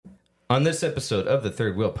On this episode of the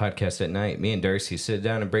Third Wheel Podcast at Night, me and Darcy sit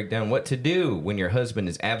down and break down what to do when your husband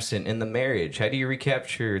is absent in the marriage. How do you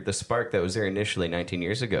recapture the spark that was there initially 19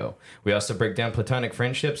 years ago? We also break down platonic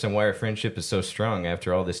friendships and why our friendship is so strong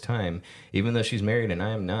after all this time, even though she's married and I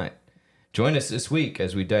am not. Join us this week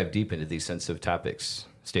as we dive deep into these sensitive topics.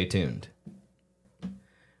 Stay tuned.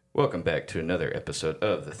 Welcome back to another episode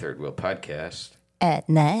of the Third Wheel Podcast at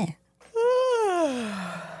night.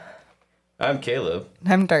 I'm Caleb.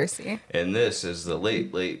 I'm Darcy. And this is the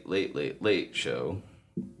late show.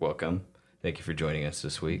 Welcome. Thank you for joining us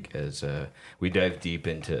this week as we dive deep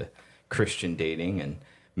into Christian dating and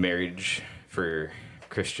marriage for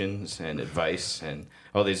Christians and advice and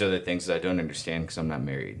all these other things that I don't understand because I'm not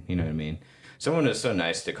married. You know what I mean? Someone was so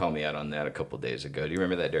nice to call me out on that a couple days ago. Do you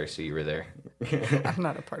remember that, Darcy? You were there. I'm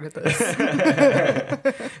not a part of this.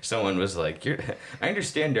 Someone was like, I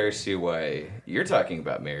understand, Darcy, why you're talking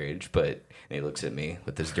about marriage, but... And he looks at me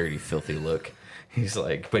with this dirty, filthy look. He's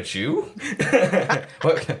like, but you?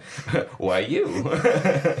 What? Why you?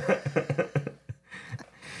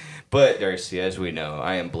 But, Darcy, as we know,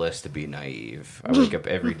 I am blessed to be naive. I wake up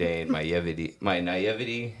every day in my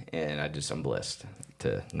naivety, and I'm blessed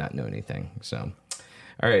to not know anything. So,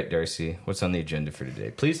 all right, Darcy, what's on the agenda for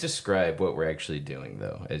today? Please describe what we're actually doing,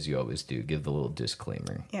 though, as you always do. Give the little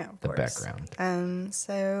disclaimer. Yeah, of the course. Background.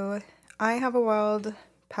 So I have a wild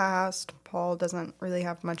past. Paul doesn't really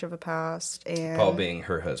have much of a past. And Paul being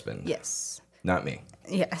her husband. Yes. Not me.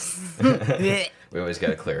 Yes. We always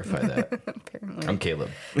got to clarify that. Apparently. I'm Caleb.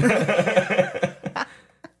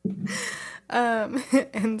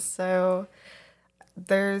 And so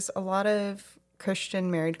there's a lot of Christian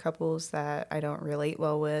married couples that I don't relate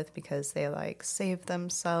well with because they like save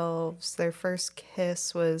themselves. Their first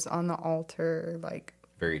kiss was on the altar, like.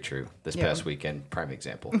 Very true. This past weekend, prime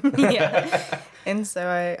example. Yeah. And so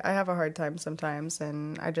I have a hard time sometimes,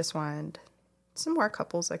 and I just wanted some more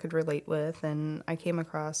couples I could relate with. And I came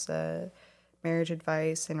across a marriage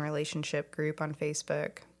advice and relationship group on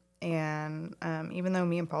Facebook. And even though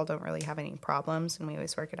me and Paul don't really have any problems and we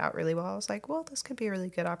always work it out really well, I was like, well, this could be a really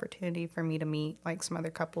good opportunity for me to meet like some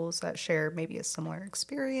other couples that share maybe a similar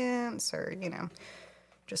experience or, you know,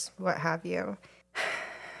 just what have you.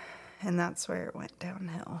 And that's where it went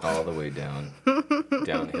downhill. All the way down.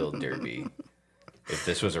 Downhill derby. If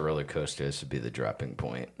this was a roller coaster, this would be the dropping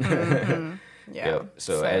point. Mm-hmm. Yeah. Yep.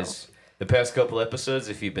 So as the past couple episodes,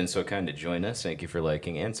 if you've been so kind to join us, thank you for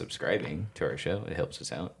liking and subscribing to our show. It helps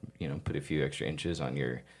us out. You know, put a few extra inches on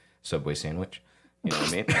your Subway sandwich. You know what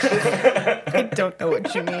I mean? I don't know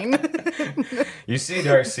what you mean. You see,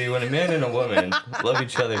 Darcy, when a man and a woman love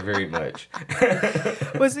each other very much.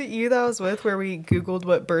 Was it you that I was with where we Googled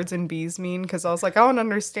what birds and bees mean? Because I was like, I don't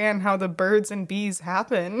understand how the birds and bees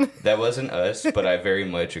happen. That wasn't us, but I very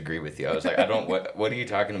much agree with you. I was like, what are you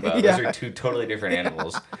talking about? Yeah. Those are two totally different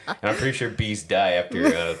animals. And I'm pretty sure bees die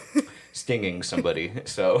after stinging somebody.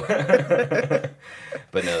 So,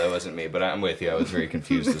 but no, that wasn't me. But I'm with you. I was very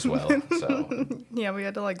confused as well. So Yeah, we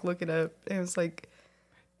had to like look it up. It was like,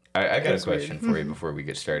 I got a question for you before we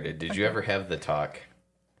get started. Did you ever have the talk?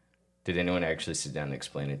 Did anyone actually sit down and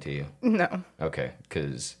explain it to you? no. Okay,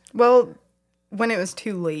 because... Well, when it was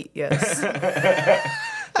too late, yes.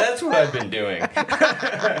 That's what I've been doing.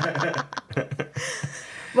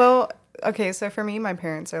 Well, okay, so for me, my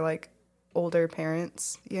parents are like older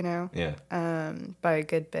parents, you know? Yeah. By a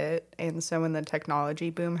good bit. And so when the technology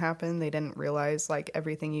boom happened, they didn't realize like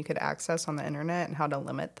everything you could access on the internet and how to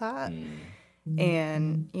limit that.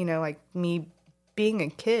 And, you know, like me being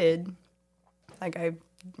a kid, like I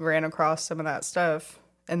ran across some of that stuff.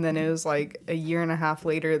 And then it was like a year and a half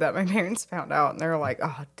later that my parents found out and they were like,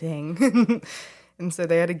 oh, dang. And so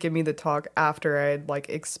they had to give me the talk after I had like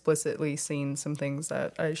explicitly seen some things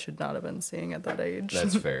that I should not have been seeing at that age.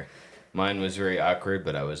 That's fair. Mine was very awkward,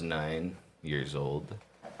 but I was 9 years old.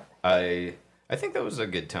 I think that was a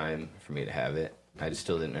good time for me to have it. I just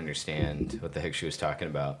still didn't understand what the heck she was talking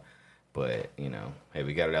about. But, you know, hey,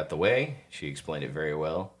 we got it out the way. She explained it very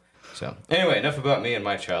well. So, anyway, enough about me and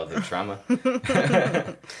my childhood trauma.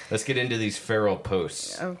 Let's get into these feral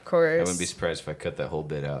posts. Of course. I wouldn't be surprised if I cut that whole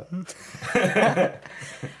bit out.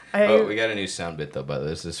 I Oh, we got a new sound bit, though, by the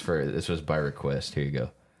way. This was by request. Here you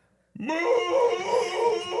go.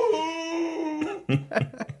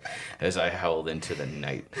 As I howled into the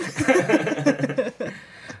night.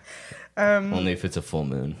 Only if it's a full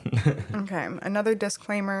moon. Okay, another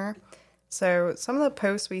disclaimer. So some of the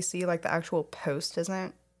posts we see, like the actual post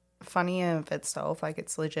isn't funny in of itself. Like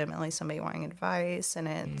it's legitimately somebody wanting advice, and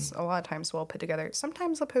it's a lot of times well put together.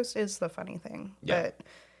 Sometimes the post is the funny thing, Yeah. but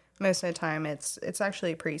most of the time it's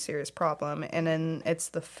actually a pretty serious problem, and then it's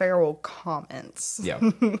the feral comments Yeah.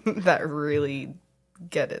 that really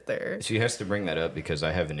get it there. She has to bring that up because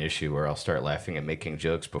I have an issue where I'll start laughing and making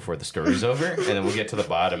jokes before the story's over, and then we'll get to the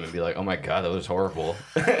bottom and be like, "Oh my god, that was horrible,"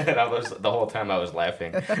 and the whole time I was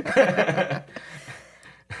laughing.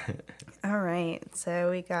 All right, so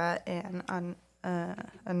we got an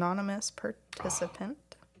anonymous participant.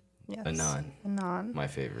 Yes. Anon. My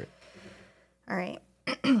favorite. All right.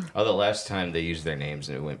 Although last time they used their names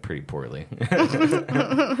and it went pretty poorly. It's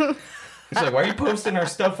like, why are you posting our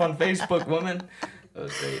stuff on Facebook, woman? That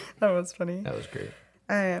was great. That was funny. That was great.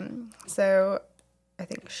 So I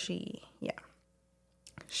think she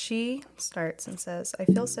starts and says, I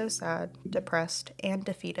feel so sad, depressed, and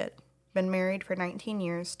defeated. Been married for 19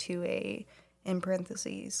 years to a, in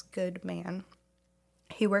parentheses, good man.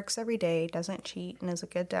 He works every day, doesn't cheat, and is a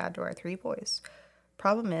good dad to our 3 boys.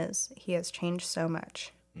 Problem is, he has changed so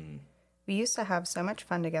much. We used to have so much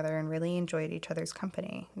fun together and really enjoyed each other's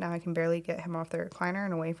company. Now I can barely get him off the recliner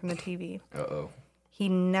and away from the TV. Uh-oh. He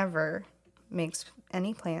never makes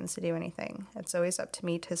any plans to do anything. It's always up to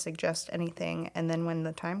me to suggest anything, and then when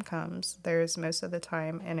the time comes, there's most of the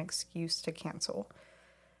time an excuse to cancel.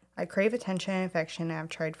 I crave attention and affection, and I've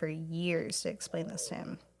tried for years to explain this to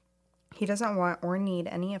him. He doesn't want or need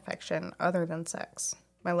any affection other than sex.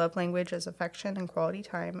 My love language is affection and quality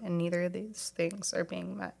time, and neither of these things are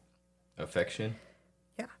being met. Affection?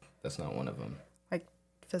 Yeah. That's not one of them. Like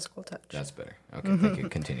physical touch. That's better. Okay, thank you.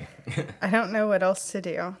 Continue. I don't know what else to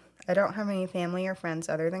do. I don't have any family or friends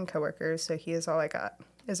other than coworkers, so he is all I got.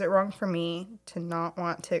 Is it wrong for me to not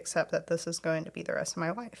want to accept that this is going to be the rest of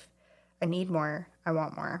my life? I need more. I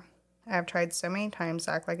want more. I have tried so many times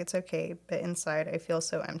to act like it's okay, but inside I feel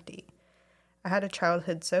so empty. I had a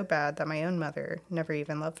childhood so bad that my own mother never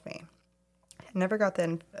even loved me. I never got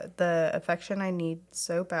the affection I need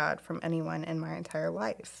so bad from anyone in my entire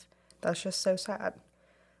life. That's just so sad.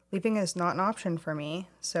 Leaving is not an option for me,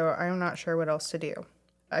 so I'm not sure what else to do.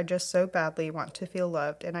 I just so badly want to feel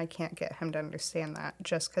loved, and I can't get him to understand that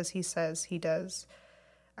just because he says he does.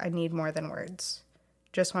 I need more than words.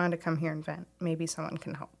 Just wanted to come here and vent. Maybe someone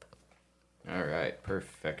can help. All right.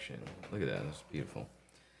 Perfection. Look at that. That's beautiful.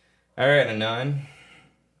 All right, Anon.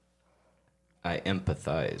 I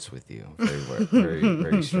empathize with you very,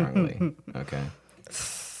 very strongly. Okay.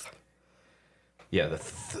 Yeah,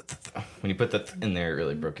 when you put the in there, it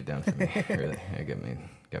really broke it down for me. Really, it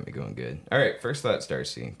got me going good. All right, first thoughts,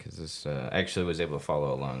 Darcy, because this I actually was able to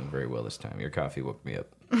follow along very well this time. Your coffee woke me up.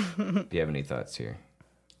 Do you have any thoughts here?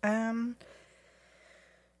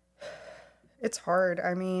 It's hard.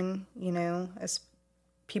 I mean, as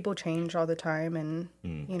people change all the time, and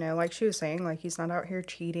like she was saying, like, he's not out here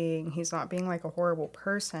cheating, he's not being like a horrible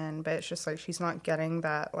person, but it's just like she's not getting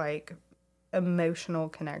that like emotional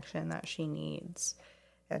connection that she needs,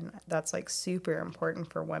 and that's like super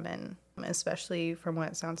important for women, especially from what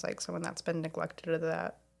it sounds like someone that's been neglected of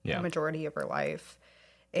that the majority of her life.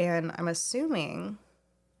 And I'm assuming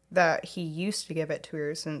that he used to give it to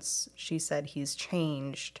her, since she said he's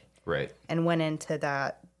changed, right, and went into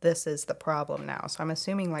that this is the problem now. So I'm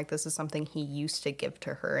assuming like this is something he used to give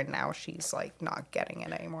to her, and now she's like not getting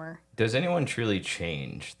it anymore. Does anyone truly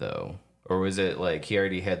change though? Or was it like he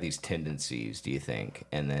already had these tendencies, do you think?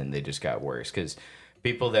 And then they just got worse? Because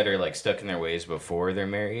people that are like stuck in their ways before they're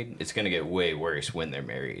married, it's going to get way worse when they're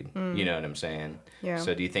married. You know what I'm saying? Yeah.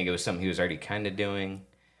 So do you think it was something he was already kind of doing?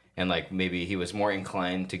 And like maybe he was more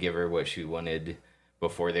inclined to give her what she wanted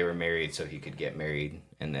before they were married so he could get married.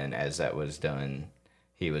 And then as that was done,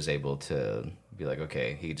 he was able to be like,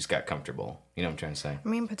 okay, he just got comfortable. You know what I'm trying to say? I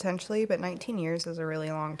mean, potentially, but 19 years is a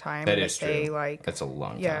really long time. That to is say, true. Like, that's a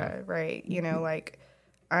long time. Yeah, right. Like,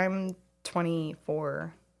 I'm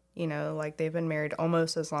 24. Like, they've been married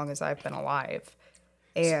almost as long as I've been alive.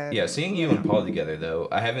 And yeah, seeing you and Paul together, though,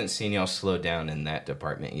 I haven't seen y'all slow down in that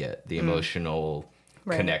department yet. The emotional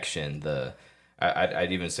connection,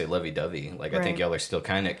 I'd even say lovey-dovey. Like, I think y'all are still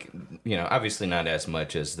kind of, obviously not as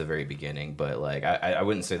much as the very beginning, but, like, I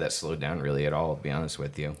wouldn't say that slowed down really at all, to be honest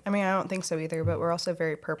with you. I mean, I don't think so either, but we're also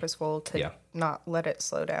very purposeful to not let it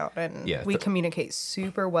slow down. And we communicate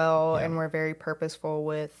super well, and we're very purposeful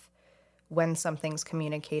with when something's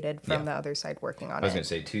communicated from the other side working on it. I was going to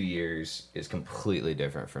say 2 years is completely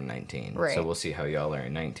different from 19. Right. So we'll see how y'all are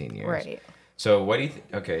in 19 years. Right. So what do you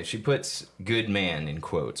okay, she puts good man in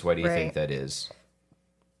quotes. Why do you think that is?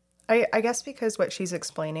 I guess because what she's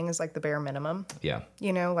explaining is like the bare minimum. Yeah.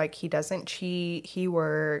 Like he doesn't cheat, he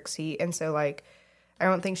works, and so like I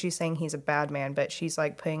don't think she's saying he's a bad man, but she's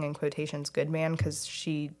like putting in quotations good man because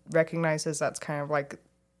she recognizes that's kind of like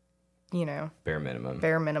bare minimum.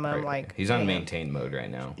 Right. Like he's on maintain mode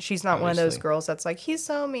right now. She's not one of those girls that's like, he's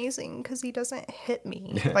so amazing because he doesn't hit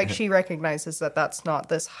me. Like, she recognizes that that's not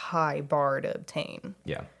this high bar to obtain.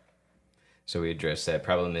 Yeah. So we addressed that.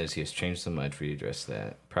 Problem is, he has changed so much. We addressed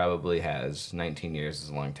that. Probably has. 19 years is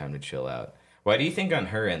a long time to chill out. Why do you think on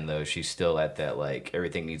her end, though, she's still at that, like,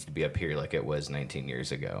 everything needs to be up here like it was 19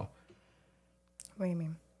 years ago? What do you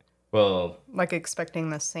mean? Well... Like expecting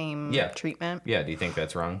the same treatment? Yeah, do you think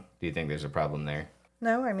that's wrong? Do you think there's a problem there?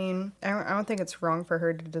 No, I mean, I don't think it's wrong for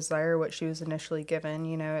her to desire what she was initially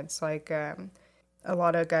given. It's like a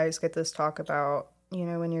lot of guys get this talk about,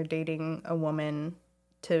 when you're dating a woman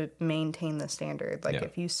to maintain the standard. Like,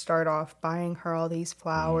 if you start off buying her all these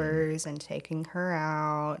flowers and taking her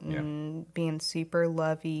out and being super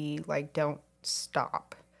lovey, like, don't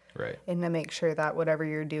stop. Right. And to make sure that whatever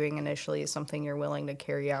you're doing initially is something you're willing to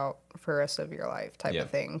carry out for the rest of your life type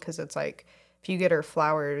of thing. Because it's like, if you get her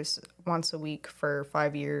flowers once a week for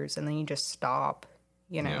 5 years and then you just stop,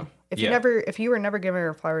 if you were never giving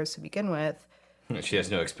her flowers to begin with, she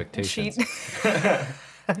has no expectations.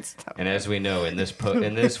 And as we know in this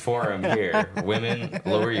forum here, women,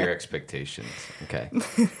 lower your expectations, okay?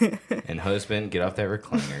 And husband, get off that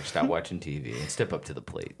recliner, stop watching TV, and step up to the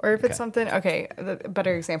plate. Or if it's something, the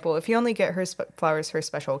better example, if you only get her flowers for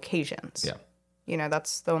special occasions,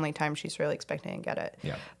 that's the only time she's really expecting to get it.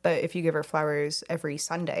 Yeah. But if you give her flowers every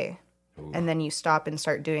Sunday, and then you stop and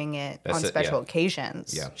start doing it on special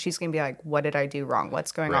occasions, she's going to be like, what did I do wrong?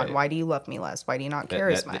 What's going on? Why do you love me less? Why do you not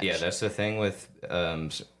care as much? Yeah, that's the thing with,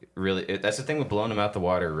 that's the thing with blowing them out the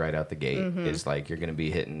water right out the gate, is like you're going to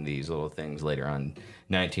be hitting these little things later on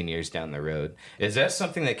 19 years down the road. Is that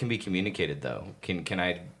something that can be communicated, though? Can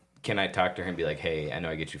I talk to her and be like, hey, I know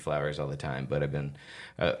I get you flowers all the time, but I've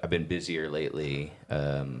been busier lately.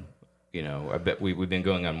 I bet we've been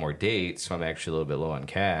going on more dates, so I'm actually a little bit low on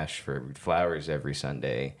cash for flowers every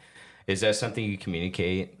Sunday. Is that something you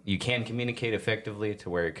communicate? You can communicate effectively to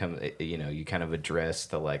where it comes, you kind of address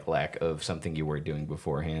the lack of something you were doing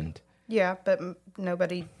beforehand. Yeah, but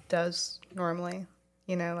nobody does normally.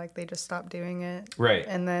 Like they just stop doing it. Right.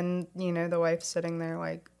 And then, the wife's sitting there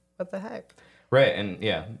like, what the heck? Right,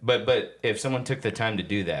 and but if someone took the time to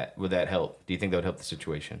do that, would that help? Do you think that would help the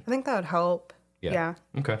situation? I think that would help. Yeah.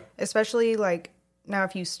 Okay. Especially like now,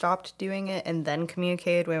 if you stopped doing it and then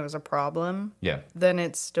communicated when it was a problem, then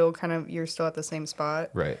it's still you're still at the same spot.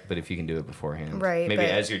 Right. But if you can do it beforehand, right? Maybe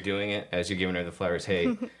as you're doing it, as you're giving her the flowers, hey,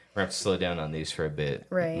 we're gonna have to slow down on these for a bit.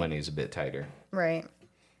 Right. Money's a bit tighter. Right.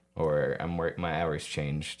 Or my hours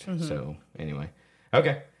changed. So anyway,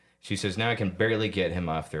 okay. She says now I can barely get him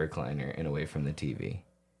off the recliner and away from the TV.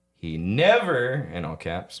 He never, in all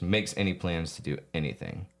caps, makes any plans to do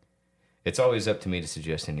anything. It's always up to me to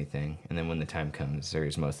suggest anything, and then when the time comes, there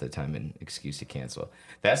is most of the time an excuse to cancel.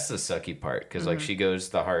 That's the sucky part, because she goes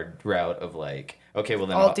the hard route of okay, well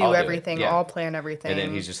then I'll do everything, do I'll plan everything, and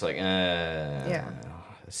then he's just like,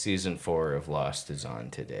 season 4 of Lost is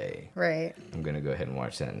on today. Right. I'm gonna go ahead and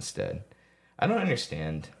watch that instead. I don't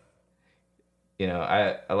understand.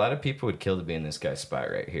 A lot of people would kill to be in this guy's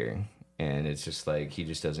spot right here, and it's just like he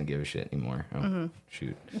just doesn't give a shit anymore. Oh,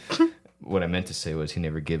 shoot. What I meant to say was he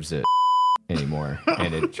never gives a anymore,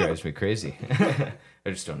 and it drives me crazy. I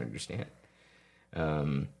just don't understand.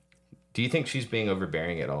 Do you think she's being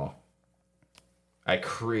overbearing at all? I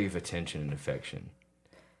crave attention and affection.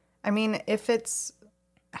 I mean, if it's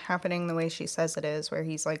happening the way she says it is, where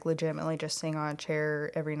he's legitimately just sitting on a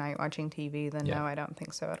chair every night watching TV, then no, I don't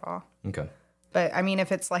think so at all. Okay. But I mean,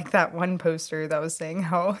 if it's like that one poster that was saying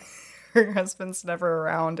how her husband's never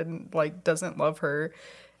around and doesn't love her,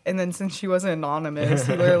 and then since she wasn't anonymous,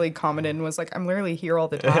 he literally commented and was like, I'm literally here all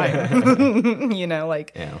the time.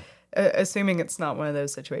 Assuming it's not one of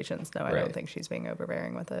those situations. No, I don't think she's being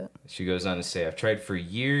overbearing with it. She goes on to say, I've tried for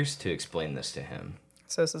years to explain this to him.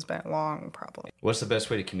 So this has been a long problem. What's the best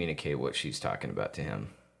way to communicate what she's talking about to him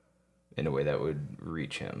in a way that would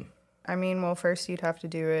reach him? I mean, well, first you'd have to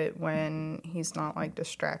do it when he's not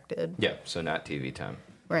distracted. Yeah, so not TV time.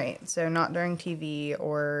 Right. So not during TV,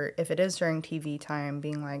 or if it is during TV time,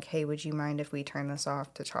 being like, hey, would you mind if we turn this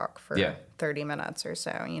off to talk for 30 minutes or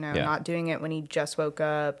so? Not doing it when he just woke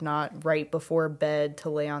up, not right before bed to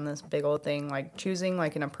lay on this big old thing, choosing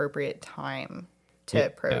an appropriate time to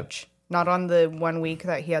approach. Not on the 1 week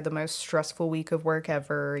that he had the most stressful week of work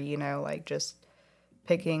ever, just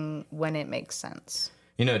picking when it makes sense.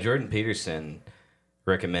 Jordan Peterson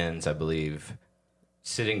recommends, I believe,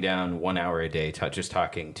 sitting down 1 hour a day, just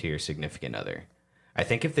talking to your significant other. I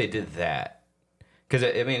think if they did that, because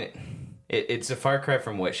I mean, it's a far cry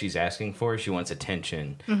from what she's asking for. She wants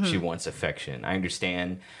attention. She wants affection. I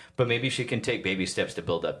understand, but maybe she can take baby steps to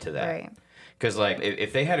build up to that. Right. Because like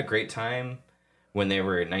if they had a great time when they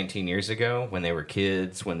were 19 years ago, when they were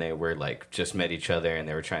kids, when they were like just met each other and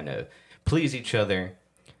they were trying to please each other,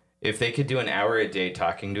 if they could do an hour a day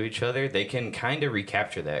talking to each other, they can kind of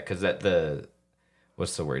recapture that, because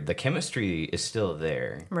what's the word? The chemistry is still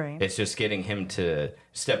there. Right. It's just getting him to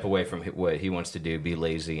step away from what he wants to do, be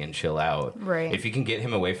lazy and chill out. Right. If you can get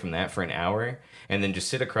him away from that for an hour and then just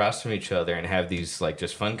sit across from each other and have these like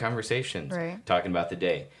just fun conversations, Right. talking about the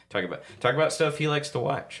day, talk about stuff he likes to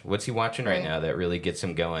watch. What's he watching right now that really gets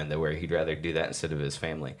him going, that where he'd rather do that instead of his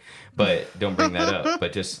family? But don't bring that up.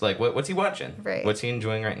 But just like what's he watching? Right. What's he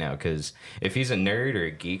enjoying right now? Because if he's a nerd or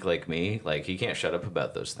a geek like me, like he can't shut up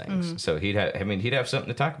about those things. So he'd have something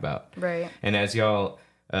to talk about. Right. And as y'all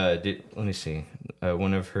let me see,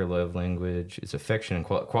 one of her love language is affection and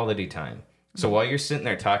quality time. So while you're sitting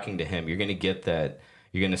there talking to him, you're gonna get that.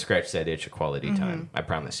 You're gonna scratch that itch of quality time. I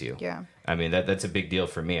promise you. Yeah. I mean that's a big deal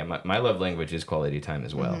for me. My love language is quality time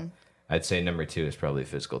as well. I'd say number 2 is probably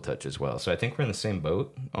physical touch as well. So I think we're in the same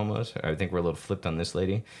boat almost. I think we're a little flipped on this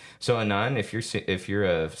lady. So Anan, if you're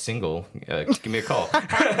a single, give me a call.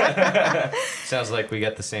 Sounds like we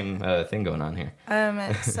got the same thing going on here.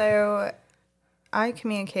 So I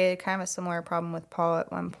communicated kind of a similar problem with Paul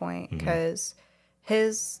at one point, because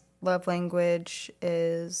his love language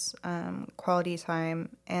is quality time,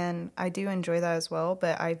 and I do enjoy that as well,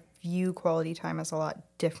 but I view quality time as a lot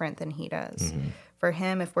different than he does. For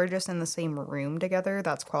him, if we're just in the same room together,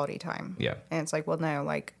 that's quality time. Yeah. And it's like, well, no,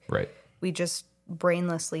 like, Right. we just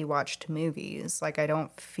brainlessly watched movies. Like, I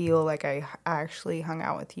don't feel like I actually hung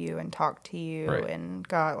out with you and talked to you and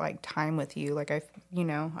got like time with you. Like,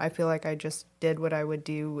 I feel like I just did what I would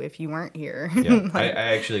do if you weren't here. Yeah, I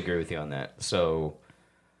actually agree with you on that. So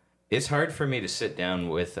it's hard for me to sit down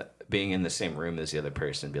with being in the same room as the other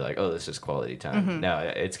person and be like, oh, this is quality time. No,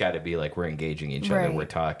 it's got to be like we're engaging each other, we're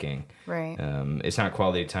talking. Right. It's not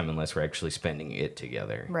quality time unless we're actually spending it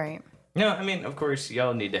together. Right. No, I mean, of course,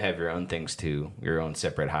 y'all need to have your own things too, your own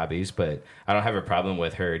separate hobbies, but I don't have a problem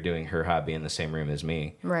with her doing her hobby in the same room as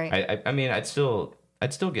me. Right. I mean, I'd still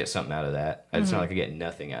get something out of that. It's not like I get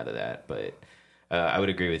nothing out of that, but I would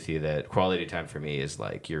agree with you that quality time for me is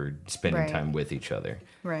like you're spending time with each other.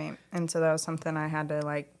 Right. And so that was something I had to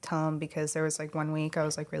like tell him, because there was like one week I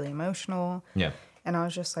was like really emotional. Yeah. And I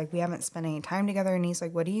was just like, we haven't spent any time together. And he's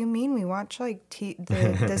like, what do you mean? We watch like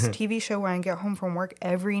this TV show when I get home from work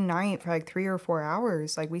every night for like 3 or 4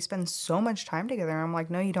 hours. Like, we spend so much time together. And I'm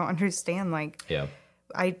like, no, you don't understand. Like, Yeah.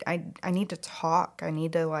 I need to talk. I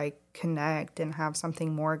need to like connect and have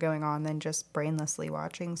something more going on than just brainlessly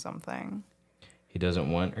watching something. He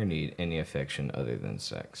doesn't want or need any affection other than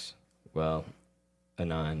sex. Well,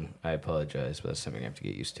 Anan, I apologize, but that's something I have to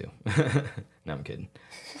get used to. No, I'm kidding.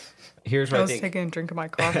 Here's what I was taking a drink of my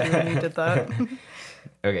coffee when you did that.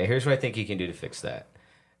 Okay, here's what I think you can do to fix that.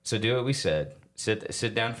 So do what we said.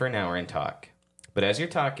 Sit down for an hour and talk. But as you're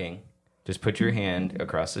talking, just put your hand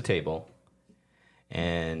across the table.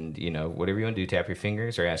 And, whatever you want to do, tap your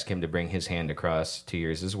fingers or ask him to bring his hand across to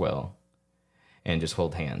yours as well. And just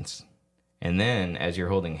hold hands. And then, as you're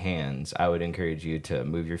holding hands, I would encourage you to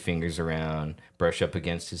move your fingers around, brush up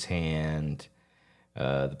against his hand,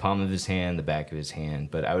 the palm of his hand, the back of his hand.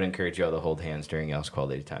 But I would encourage you all to hold hands during y'all's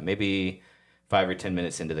quality time. Maybe 5 or 10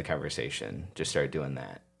 minutes into the conversation, just start doing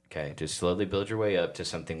that. Okay? Just slowly build your way up to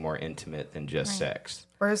something more intimate than just sex.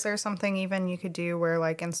 Or is there something even you could do where,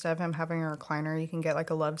 like, instead of him having a recliner, you can get like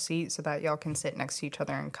a love seat so that y'all can sit next to each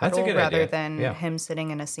other and cuddle, That's a good rather idea. than Yeah. him sitting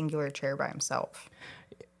in a singular chair by himself?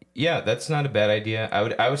 Yeah, that's not a bad idea.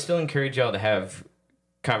 I would still encourage y'all to have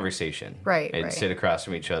conversation. Right, And right. sit across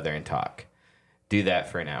from each other and talk. Do that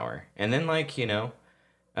for an hour. And then,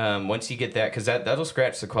 once you get that, because that'll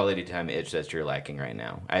scratch the quality time itch that you're lacking right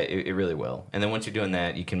now. It really will. And then once you're doing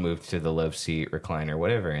that, you can move to the love seat, recliner,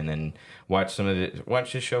 whatever, and then watch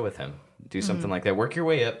the show with him. Do something like that. Work your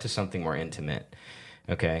way up to something more intimate.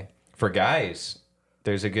 Okay? For guys,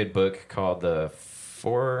 there's a good book called The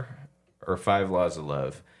 4 or 5 Laws of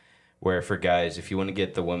Love, where for guys, if you want to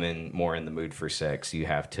get the woman more in the mood for sex, you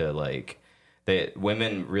have to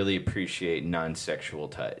women really appreciate non-sexual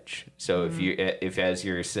touch. So if as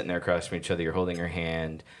you're sitting there across from each other, you're holding her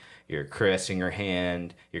hand, you're caressing her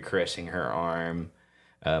hand, you're caressing her arm,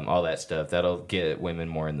 all that stuff, that'll get women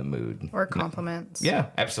more in the mood. Or compliments. Yeah,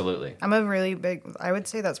 absolutely. I'm a really I would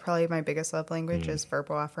say that's probably my biggest love language is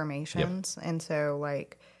verbal affirmations. Yep. And so,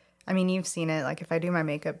 like, I mean, you've seen it. Like, if I do my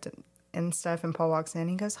makeup and stuff and Paul walks in,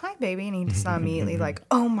 he goes, hi, baby. And he just not immediately like,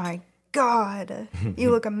 oh my God,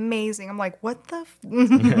 you look amazing. I'm like, what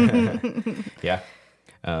the? Yeah.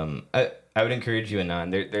 I would encourage you,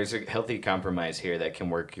 Anon. There's a healthy compromise here that can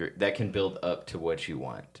work. That can build up to what you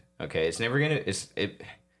want. Okay, it's never gonna.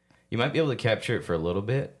 You might be able to capture it for a little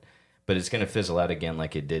bit, but it's gonna fizzle out again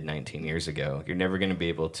like it did 19 years ago. You're never gonna be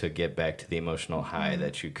able to get back to the emotional high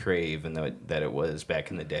that you crave and that it was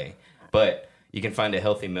back in the day. But you can find a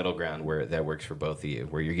healthy middle ground where that works for both of you,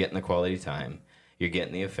 where you're getting the quality time, you're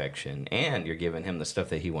getting the affection, and you're giving him the stuff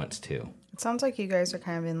that he wants too. It sounds like you guys are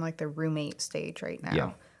kind of in like the roommate stage right now.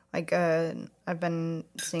 Yeah. Like, I've been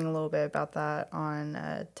seeing a little bit about that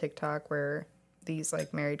on TikTok where these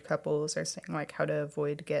like married couples are saying like how to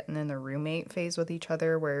avoid getting in the roommate phase with each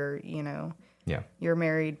other where, you know, you're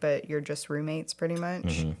married, but you're just roommates pretty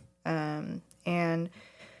much. And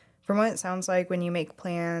from what it sounds like, when you make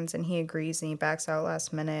plans and he agrees and he backs out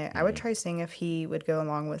last minute, I would try seeing if he would go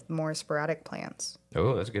along with more sporadic plans.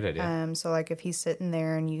 Oh, that's a good idea. So like if he's sitting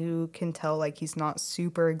there and you can tell like he's not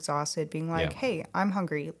super exhausted, being like, "Hey, I'm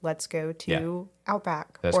hungry. Let's go to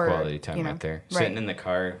Outback." That's quality time, you know, right there. right. Sitting in the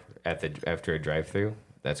car after a drive-through.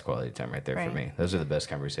 That's quality time right there for me. Those are the best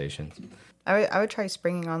conversations. I would try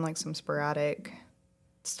springing on like some sporadic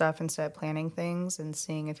stuff instead of planning things and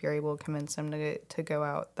seeing if you're able to convince him to go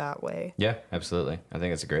out that way. Yeah, absolutely. I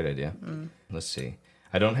think it's a great idea. Let's see.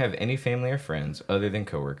 I don't have any family or friends other than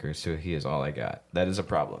coworkers, so he is all I got. That is a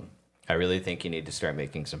problem. I really think you need to start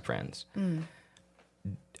making some friends.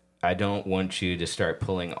 I don't want you to start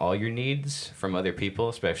pulling all your needs from other people,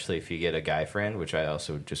 especially if you get a guy friend, which I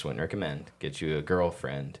also just wouldn't recommend. Get you a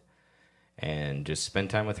girlfriend and just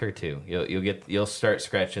spend time with her too. You'll start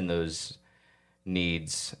scratching those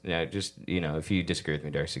needs. Now, just, if you disagree with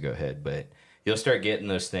me, Darcy, go ahead, but you'll start getting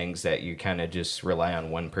those things that you kind of just rely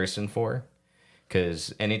on one person for.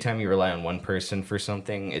 Because anytime you rely on one person for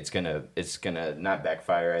something, it's gonna not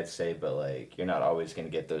backfire, I'd say, but like you're not always gonna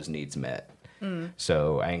get those needs met.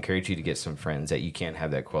 So I encourage you to get some friends that you can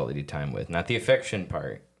have that quality time with, not the affection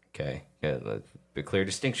part. Okay, a clear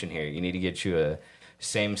distinction here. You need to get you a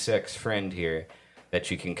same-sex friend here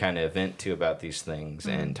that you can kind of vent to about these things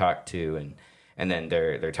and talk to, and then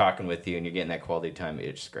they're talking with you, and you're getting that quality time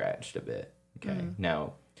itch scratched a bit. Okay,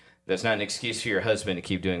 now. That's not an excuse for your husband to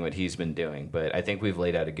keep doing what he's been doing, but I think we've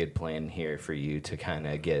laid out a good plan here for you to kind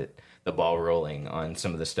of get the ball rolling on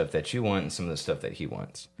some of the stuff that you want and some of the stuff that he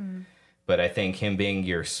wants. But I think him being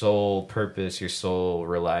your sole purpose, your sole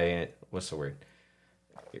reliant, what's the word?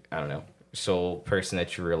 I don't know. Sole person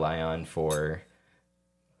that you rely on for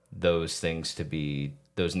those needs to be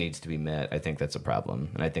met, I think that's a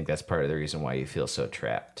problem. And I think that's part of the reason why you feel so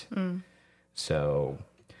trapped. So...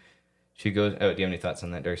 She goes, do you have any thoughts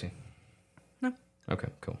on that, Darcy? No. Okay,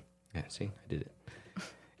 cool. Yeah, see, I did it.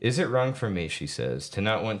 Is it wrong for me, she says, to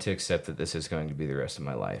not want to accept that this is going to be the rest of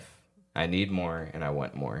my life? I need more and I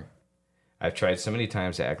want more. I've tried so many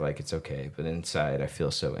times to act like it's okay, but inside I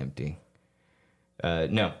feel so empty.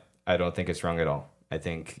 No, I don't think it's wrong at all. I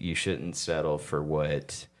think you shouldn't settle for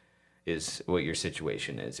what your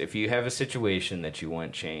situation is. If you have a situation that you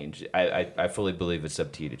want changed, I fully believe it's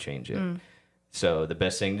up to you to change it. So the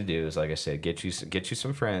best thing to do is, like I said, get you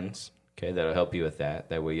some friends, okay, that'll help you with that.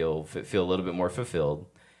 That way you'll feel a little bit more fulfilled,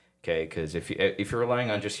 okay, because if you're relying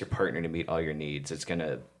on just your partner to meet all your needs, it's going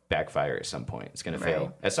to backfire at some point. It's going to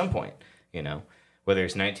fail at some point, whether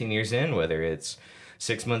it's 19 years in, whether it's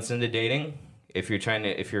 6 months into dating. If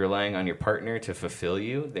you're relying on your partner to fulfill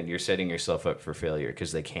you, then you're setting yourself up for failure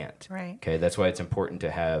because they can't. Right. Okay, that's why it's important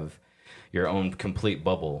to have your own complete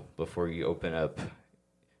bubble before you open it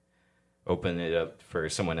up for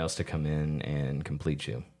someone else to come in and complete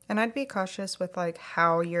you. And I'd be cautious with like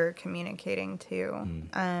how you're communicating too.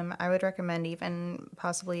 I would recommend even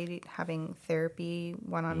possibly having therapy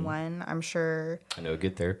one-on-one. I'm sure. I know a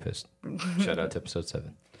good therapist. Shout out to episode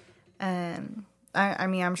 7. I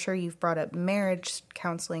mean, I'm sure you've brought up marriage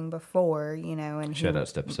counseling before, and shout out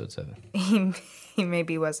to episode 7. He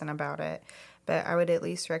maybe wasn't about it. But I would at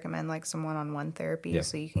least recommend like some one-on-one therapy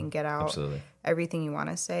so you can get out everything you want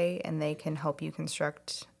to say, and they can help you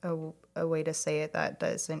construct a way to say it that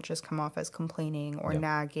doesn't just come off as complaining or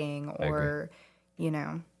nagging or,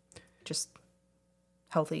 just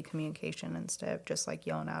healthy communication instead of just like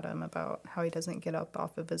yelling at him about how he doesn't get up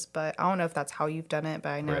off of his butt. I don't know if that's how you've done it, but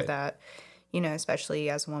I know that,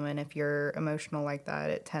 especially as a woman, if you're emotional like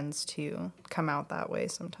that, it tends to come out that way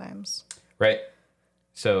sometimes. Right.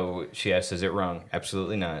 So she asks, is it wrong?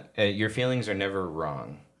 Absolutely not. Your feelings are never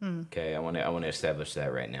wrong. Okay, I want to establish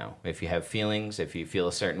that right now. If you have feelings, if you feel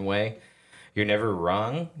a certain way, You're never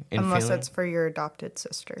wrong in Unless feeling. it's for your adopted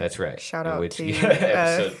sister. That's right. Shout out to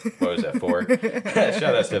episode. What was that, 4?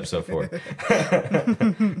 Shout out to episode 4.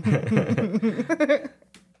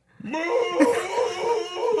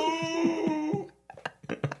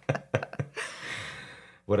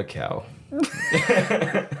 What a cow.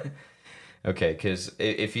 Okay, because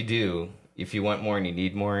if you want more and you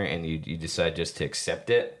need more and you decide just to accept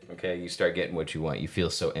it, okay, you start getting what you want. You feel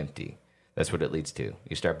so empty. That's what it leads to.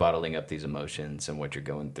 You start bottling up these emotions and what you're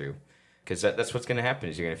going through. Because that's what's going to happen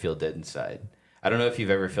is you're going to feel dead inside. I don't know if you've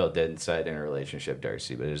ever felt dead inside in a relationship,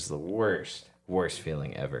 Darcy, but it's the worst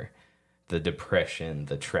feeling ever. The depression,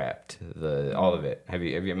 the trapped, all of it. Have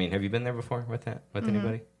you been there before with that? With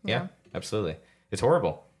anybody? Yeah, absolutely. It's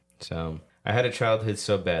horrible. So I had a childhood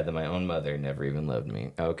so bad that my own mother never even loved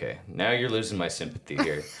me. Okay, now you're losing my sympathy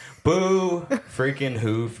here. Boo, freaking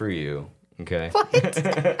who for you. Okay. What?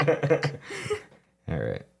 All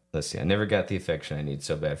right. Let's see. I never got the affection I need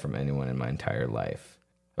so bad from anyone in my entire life.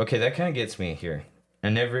 Okay, that kind of gets me here. I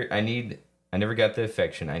never got the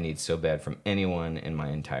affection I need so bad from anyone in my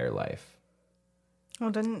entire life. Well,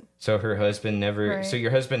 didn't... So her husband never... Right. So your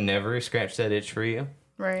husband never scratched that itch for you?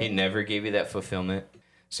 Right. He never gave you that fulfillment?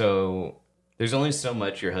 So there's only so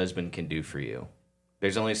much your husband can do for you.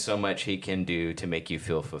 There's only so much he can do to make you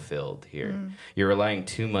feel fulfilled here. You're relying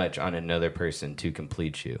too much on another person to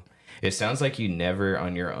complete you. It sounds like you never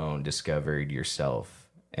on your own discovered yourself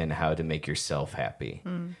and how to make yourself happy.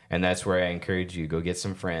 And that's where I encourage you, go get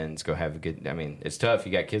some friends, go have a good... I mean, it's tough.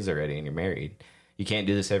 You got kids already and you're married. You can't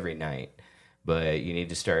do this every night. But you need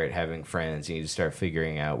to start having friends. You need to start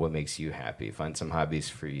figuring out what makes you happy. Find some hobbies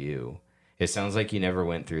for you. It sounds like you never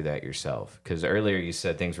went through that yourself. Because earlier you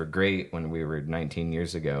said things were great when we were 19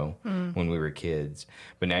 years ago, when we were kids.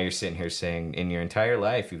 But now you're sitting here saying in your entire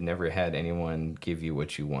life, you've never had anyone give you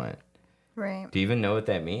what you want. Right. Do you even know what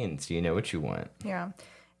that means? Do you know what you want? Yeah.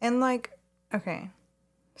 And like, okay.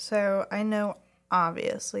 So I know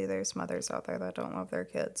obviously there's mothers out there that don't love their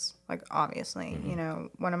kids. Like, obviously. You know,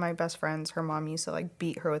 one of my best friends, her mom used to like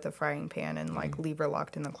beat her with a frying pan and like leave her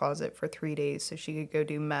locked in the closet for 3 days so she could go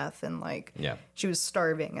do meth, and like she was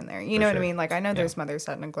starving in there. You know what I mean? Like, I know there's mothers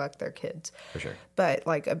that neglect their kids. For sure. But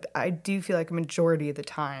like I do feel like a majority of the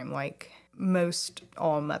time, like most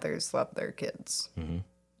all mothers love their kids.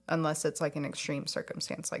 Unless it's like an extreme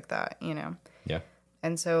circumstance like that, you know? Yeah.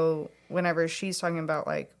 And so whenever she's talking about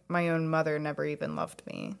like my own mother never even loved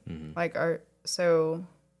me, like so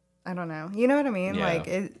I don't know, you know what I mean? Yeah. Like,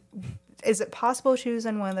 is it possible she was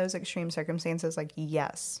in one of those extreme circumstances? Like,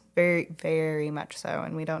 yes, very, very much so.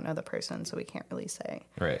 And we don't know the person, so we can't really say.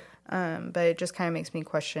 Right. But it just kind of makes me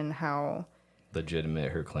question how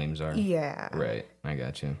legitimate her claims are. Yeah. Right. I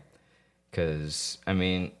got you. Because, I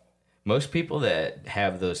mean, most people that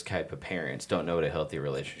have those type of parents don't know what a healthy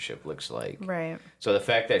relationship looks like. Right. So the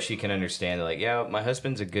fact that she can understand, like, yeah, my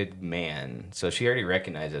husband's a good man, so she already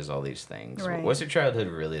recognizes all these things. Right. Was her childhood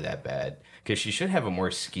really that bad? Because she should have a more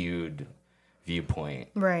skewed viewpoint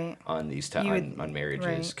on these on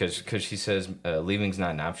marriages. Because she says, leaving's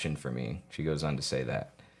not an option for me. She goes on to say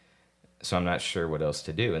that. So I'm not sure what else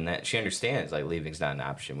to do. And that she understands, like, leaving's not an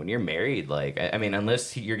option. When you're married, like, I mean,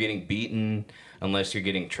 unless you're getting beaten, unless you're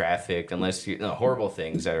getting trafficked, unless you're horrible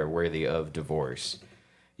things that are worthy of divorce.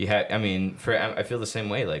 I feel the same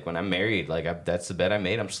way. Like, when I'm married, like, that's the bed I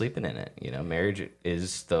made. I'm sleeping in it. You know, marriage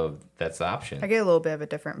is that's the option. I get a little bit of a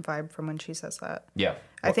different vibe from when she says that. Yeah.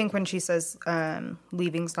 I think when she says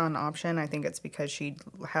leaving's not an option, I think it's because she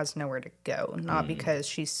has nowhere to go, not because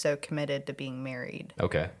she's so committed to being married.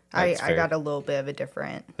 Okay. I got a little bit of a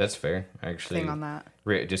different That's fair, actually. thing on that.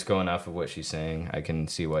 Just going off of what she's saying, I can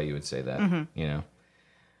see why you would say that, you know.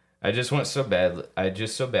 I just so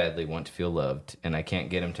badly want to feel loved, and I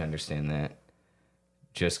can't get him to understand that.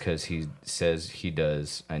 Just because he says he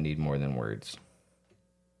does, I need more than words.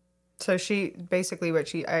 So she, basically what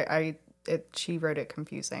she wrote it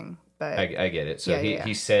confusing, but... I get it. So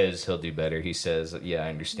he says he'll do better. He says, yeah, I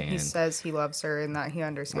understand. He says he loves her and that he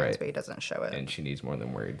understands, but he doesn't show it. And she needs more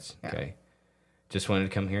than words. Yeah. Okay. Just wanted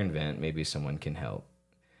to come here and vent. Maybe someone can help.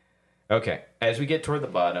 Okay, as we get toward the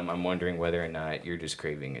bottom, I'm wondering whether or not you're just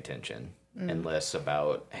craving attention and less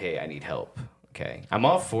about, hey, I need help. Okay, I'm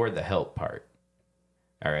all for the help part.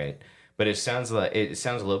 All right, but it sounds a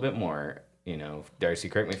little bit more, you know, Darcy,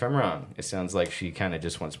 correct me if I'm wrong. It sounds like she kind of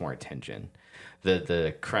just wants more attention.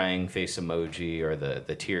 The crying face emoji or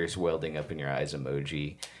the tears welding up in your eyes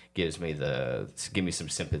emoji give me some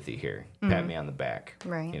sympathy here. Pat me on the back.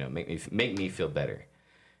 Right. You know, make me feel better.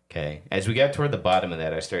 Okay. As we got toward the bottom of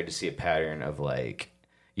that, I started to see a pattern of, like,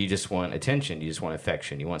 you just want attention, you just want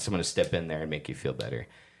affection, you want someone to step in there and make you feel better.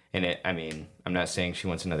 And I mean, I'm not saying she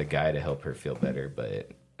wants another guy to help her feel better,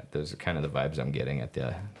 but those are kind of the vibes I'm getting at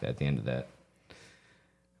the end of that.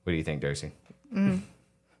 What do you think, Darcy?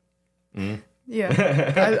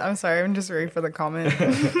 Yeah. I'm sorry. I'm just ready for the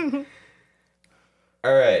comment.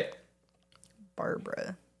 All right.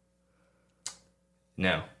 Barbara.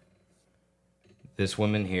 Now, this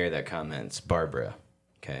woman here that comments, Barbara,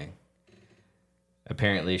 okay?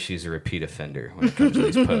 Apparently, she's a repeat offender when it comes to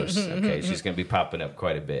these posts, okay? She's going to be popping up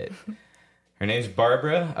quite a bit. Her name's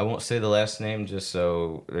Barbara. I won't say the last name just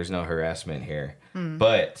so there's no harassment here.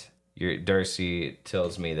 But Darcy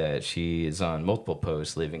tells me that she is on multiple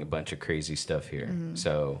posts leaving a bunch of crazy stuff here.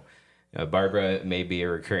 So Barbara may be a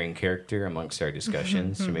recurring character amongst our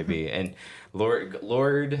discussions. She may be, and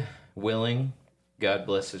Lord willing, God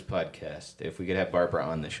bless his podcast. If we could have Barbara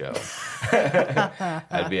on the show,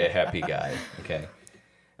 I'd be a happy guy. Okay.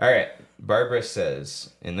 All right. Barbara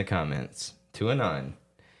says in the comments to Anon,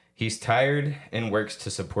 he's tired and works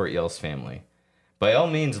to support y'all's family. By all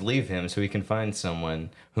means, leave him so he can find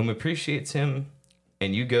someone whom appreciates him,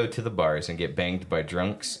 and you go to the bars and get banged by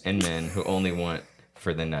drunks and men who only want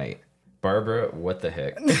for the night. Barbara, what the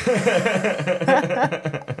heck?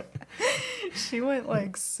 She went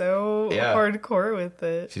like so hardcore with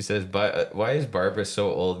it. She says, why is Barbara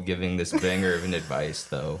so old giving this banger of an advice,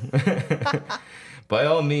 though? By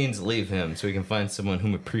all means, leave him so he can find someone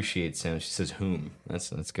whom appreciates him. She says, whom?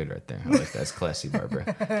 That's good right there. I like that. That's classy,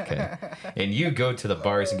 Barbara. Okay. And you go to the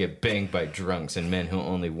bars and get banged by drunks and men who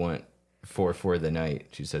only want for the night.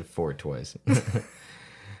 She said 4 twice.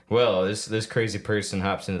 Well, this crazy person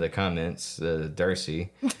hops into the comments,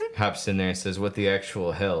 Darcy, hops in there and says, what the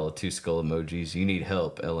actual hell? 2 skull emojis. You need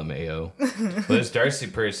help, LMAO. Well, this Darcy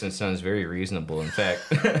person sounds very reasonable. In fact,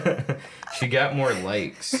 she got more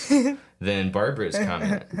likes than Barbara's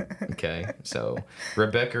comment. Okay, so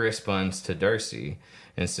Rebecca responds to Darcy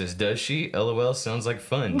and says, does she? LOL, sounds like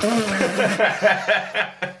fun.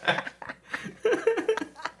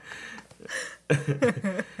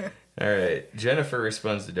 All right. Jennifer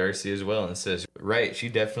responds to Darcy as well and says, right, she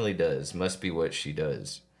definitely does. Must be what she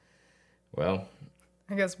does. Well,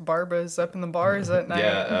 I guess Barbara's up in the bars at night.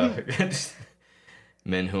 Yeah.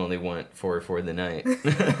 Men who only want for the night.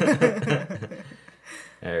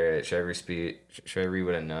 All right. Should I read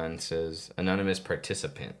what Anon says? Anonymous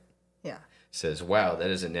participant. Yeah. Says, wow, that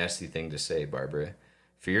is a nasty thing to say, Barbara.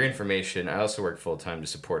 For your information, I also work full-time to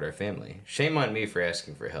support our family. Shame on me for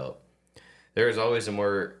asking for help. There is always a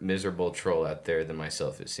more miserable troll out there than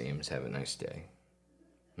myself, it seems. Have a nice day.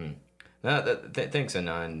 Thanks,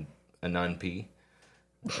 Anon P.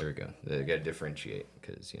 There we go. They got to differentiate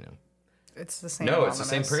because, you know. It's the same. No, it's the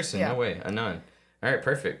same person. Yeah. No way. Anon. All right,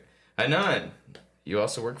 perfect. Anon, you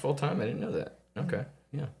also work full-time? I didn't know that. Okay,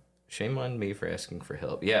 yeah. Shame on me for asking for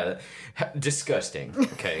help. Yeah, disgusting.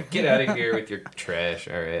 Okay, get out of here with your trash.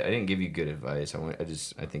 All right, I didn't give you good advice.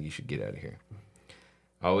 I think you should get out of here.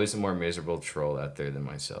 Always a more miserable troll out there than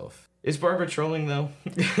myself. Is Barbara trolling, though?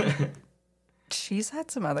 She's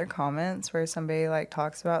had some other comments where somebody, like,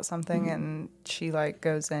 talks about something and she, like,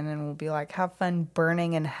 goes in and will be like, have fun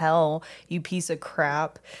burning in hell, you piece of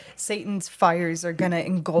crap. Satan's fires are gonna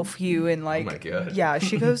engulf you. And, like, oh my God. Yeah,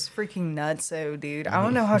 she goes freaking nuts. So, dude, I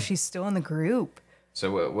don't know how she's still in the group.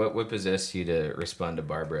 So what possessed you to respond to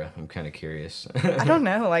Barbara? I'm kind of curious. I don't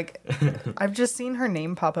know. Like, I've just seen her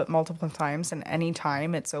name pop up multiple times, and any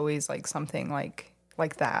time it's always like something like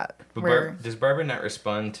that. But does Barbara not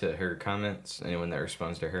respond to her comments? Anyone that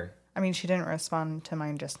responds to her? I mean, she didn't respond to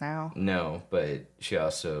mine just now. No, but she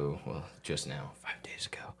also, just now, 5 days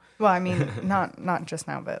ago. Well, I mean, not just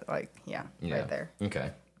now, but like, yeah, right there.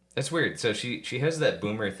 Okay. That's weird. So she has that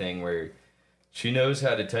boomer thing where she knows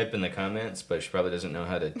how to type in the comments, but she probably doesn't know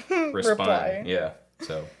how to respond. Reply. Yeah.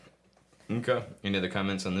 So, okay. Any other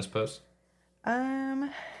comments on this post?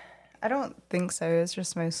 I don't think so. It's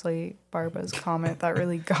just mostly Barbara's comment that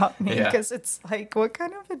really got me because it's like, what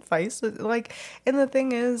kind of advice? Like, and the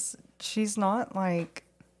thing is, she's not like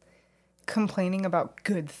complaining about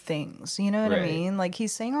good things. You know what I mean? Like,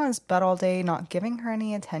 he's sitting on his bed all day, not giving her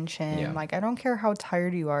any attention. Yeah. Like, I don't care how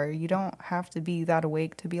tired you are. You don't have to be that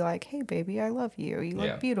awake to be like, hey, baby, I love you. You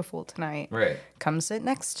look beautiful tonight. Right. Come sit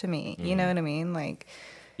next to me. You know what I mean? Like,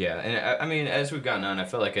 yeah, and I mean, as we've gotten on, I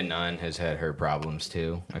feel like Anon has had her problems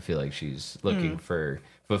too. I feel like she's looking for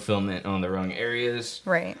fulfillment on the wrong areas.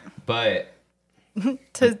 Right. But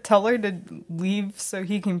to tell her to leave so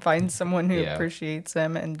he can find someone who appreciates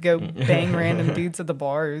him and go bang random dudes at the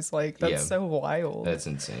bars, like, that's so wild. That's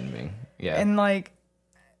insane to me. Yeah. And like,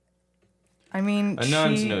 I mean,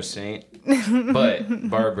 Anon's no saint, but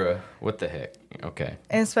Barbara, what the heck? Okay.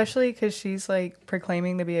 And especially because she's like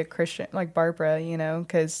proclaiming to be a Christian, like Barbara,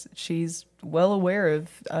 because she's well aware of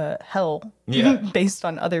hell Yeah. based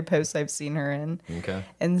on other posts I've seen her in. Okay.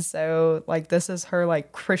 And so, like, this is her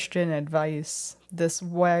like Christian advice. This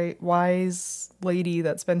wise lady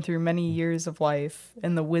that's been through many years of life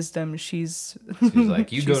and the wisdom she's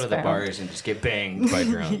like, you go she's to the found. bars and just get banged by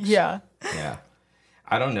drunks. Yeah. Yeah.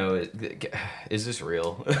 I don't know. Is this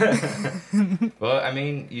real? Well, I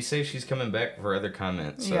mean, you say she's coming back for other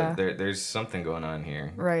comments, so Yeah. there's something going on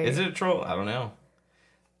here. Right. Is it a troll? I don't know.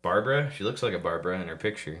 Barbara? She looks like a Barbara in her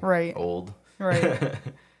picture. Right. Old. Right.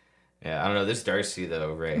 Yeah, I don't know. This Darcy,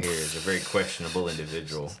 though, right here is a very questionable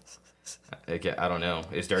individual. I don't know.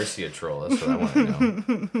 Is Darcy a troll? That's what I want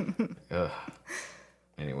to know. Ugh.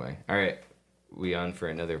 Anyway. All right. We on for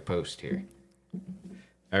another post here.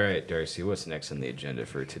 All right, Darcy, what's next on the agenda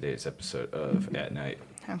for today's episode of At Night?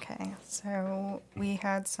 Okay, so we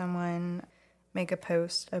had someone make a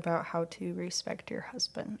post about how to respect your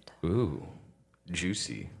husband. Ooh,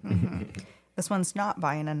 juicy. This one's not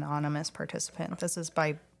by an anonymous participant. This is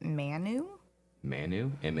by Manu.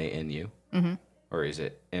 Manu? M-A-N-U? Or is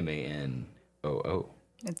it M-A-N-O-O?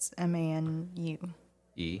 It's M-A-N-U.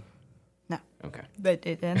 E? No. Okay. But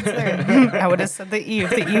it ends there. I would have said the E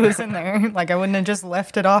if the E was in there. Like, I wouldn't have just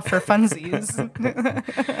left it off for funsies.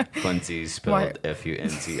 Funsies spelled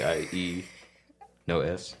F-U-N-Z-I-E. No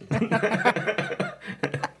S.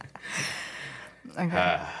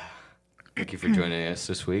 Okay. Thank you for joining us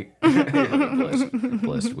this week. You have a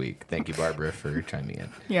blessed week. Thank you, Barbara, for chiming in.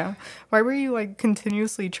 Yeah. Why were you, like,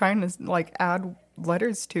 continuously trying to, like, add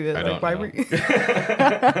letters to it? I Like, don't why know. were you...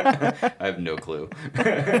 I have no clue.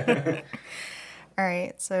 All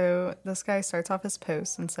right, so this guy starts off his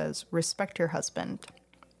post and says, respect your husband.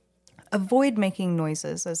 Avoid making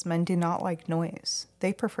noises, as men do not like noise.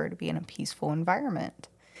 They prefer to be in a peaceful environment.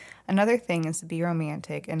 Another thing is to be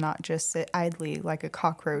romantic and not just sit idly like a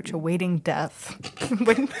cockroach awaiting death.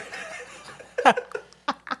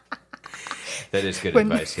 That is good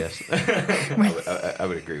advice, yes. I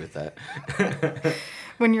would agree with that.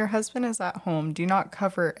 When your husband is at home, do not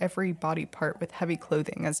cover every body part with heavy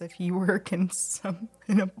clothing as if you work in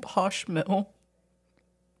a posh mill.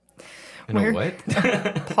 In a what?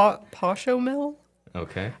 Posho mill?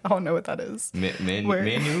 Okay. I don't know what that is.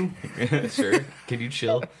 Menu? Sure. Can you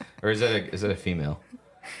chill? Or is that a female?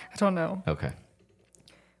 I don't know. Okay.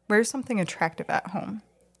 Wear something attractive at home.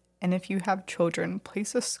 And if you have children,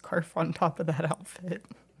 place a scarf on top of that outfit.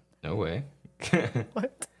 No way.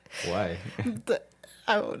 What? Why?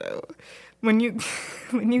 I don't know. When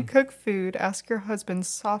you cook food, ask your husband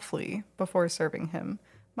softly before serving him.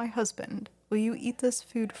 My husband, will you eat this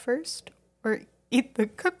food first or eat the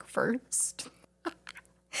cook first?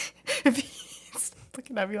 If he's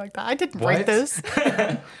looking at me like that, I didn't write this.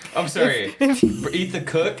 I'm sorry. Eat the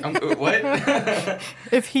cook? What?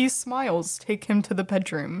 If he smiles, take him to the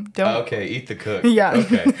bedroom. Don't. Okay, eat the cook. Yeah.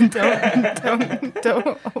 Okay.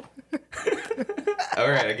 Don't. All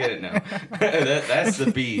right, I get it now. That's the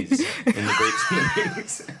bees in the breaks and the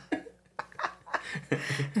bees.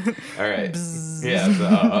 All right. Bzz. Yeah.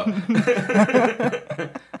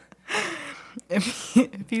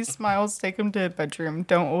 If he smiles, take him to a bedroom.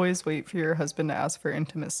 Don't always wait for your husband to ask for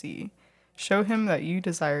intimacy. Show him that you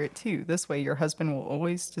desire it too. This way, your husband will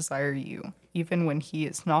always desire you, even when he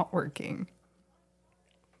is not working.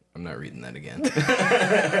 I'm not reading that again.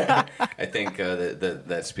 I think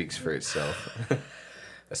that speaks for itself.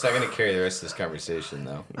 That's not going to carry the rest of this conversation,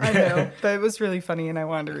 though. I know, but it was really funny, and I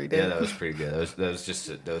wanted to read it. Yeah, that was pretty good. That was just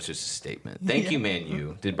a statement. Thank you,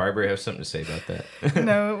 Manu. Did Barbara have something to say about that?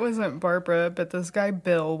 No, it wasn't Barbara, but this guy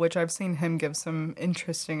Bill, which I've seen him give some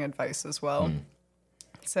interesting advice as well.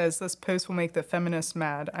 Says this post will make the feminists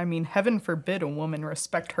mad. I mean, heaven forbid a woman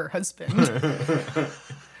respect her husband. What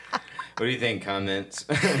do you think? Comments?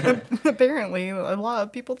 Apparently, a lot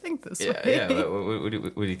of people think this way. Yeah. What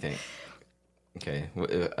do you think? Okay,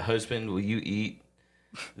 husband, will you eat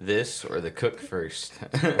this or the cook first?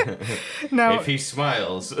 Now, if he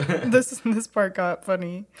smiles. this part got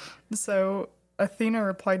funny. So Athena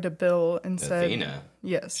replied to Bill and said, Athena?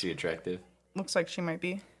 Yes. Is she attractive? Looks like she might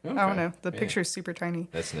be. Okay. I don't know. The Yeah. picture's super tiny.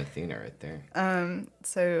 That's an Athena right there.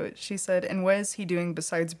 So she said, and what is he doing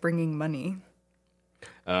besides bringing money?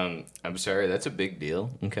 I'm sorry, that's a big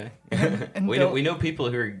deal. Okay. And we know people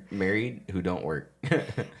who are married who don't work.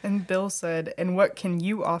 And Bill said, and what can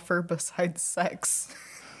you offer besides sex?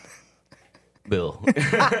 Bill.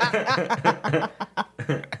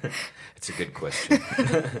 It's a good question.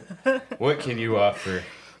 What can you offer?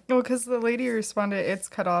 Well, because the lady responded, it's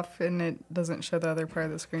cut off and it doesn't show the other part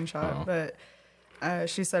of the screenshot. Oh. But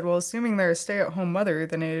She said, well, assuming they're a stay-at-home mother,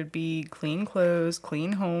 then it would be clean clothes,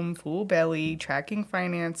 clean home, full belly, tracking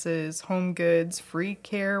finances, home goods, free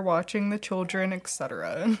care, watching the children,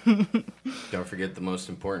 etc. Don't forget the most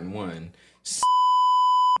important one.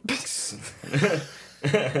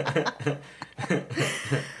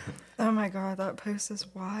 Oh my god, that post is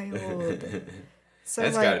wild. So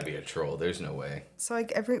That's like, got to be a troll. There's no way. So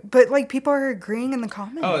like but like people are agreeing in the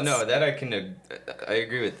comments. Oh no, that I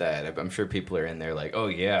agree with that. I'm sure people are in there like, oh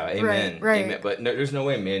yeah, amen, right. amen. But no, there's no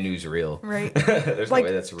way Man New's real. Right. There's like, no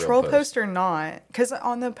way that's a real troll post or not, because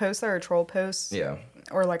on the post there are troll posts. Yeah.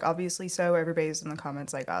 Or like obviously so everybody's in the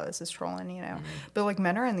comments like, oh, this is trolling, you know. But like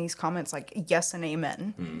men are in these comments like yes and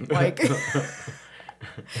amen. Like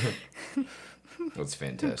that's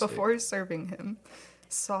fantastic. Before serving him,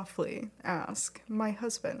 softly ask my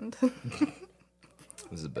husband. This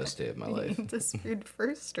is the best day of my life. Eat this food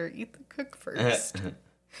first or eat the cook first?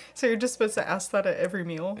 So you're just supposed to ask that at every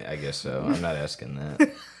meal? I guess so. I'm not asking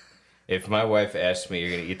that. If my wife asks me, you're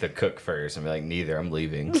going to eat the cook first, I'm like, neither. I'm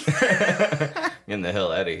leaving. Getting the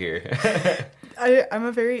hell out of here. I'm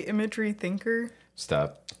a very imagery thinker.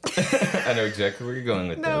 Stop. I know exactly where you're going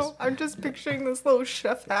with this. No, I'm just picturing this little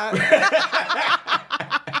chef hat.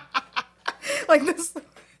 Like this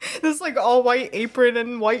like all white apron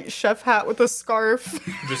and white chef hat with a scarf.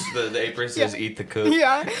 Just the apron says eat the cook.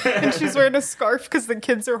 Yeah, and she's wearing a scarf because the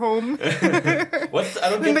kids are home. I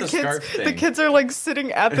don't get the scarf thing. The kids are like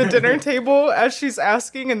sitting at the dinner table as she's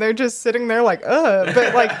asking, and they're just sitting there like,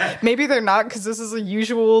 but like maybe they're not because this is a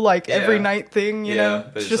usual like every night thing, you know?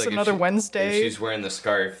 It's just like another Wednesday. If she's wearing the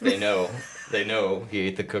scarf, they know he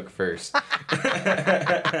ate the cook first.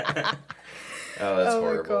 Oh, that's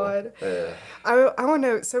horrible. Oh my god. I want to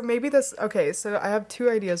know. So maybe this. Okay, so I have two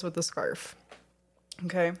ideas with the scarf.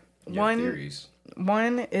 Okay. Theories.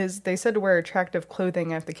 One is they said to wear attractive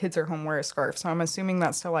clothing, and if the kids are home, wear a scarf. So I'm assuming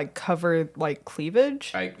that's to like cover like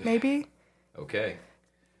cleavage. Maybe. Okay.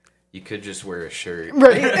 You could just wear a shirt.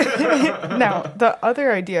 Right. Now the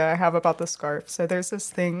other idea I have about the scarf. So there's this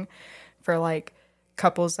thing for like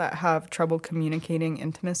couples that have trouble communicating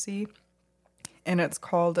intimacy. And it's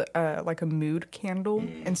called like a mood candle.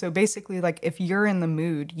 And so basically, like, if you're in the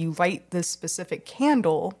mood, you light this specific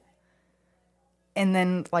candle. And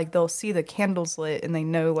then, like, they'll see the candles lit and they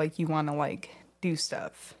know, like, you want to, like, do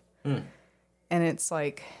stuff. And it's,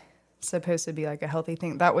 like, supposed to be, like, a healthy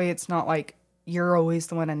thing. That way it's not, like, you're always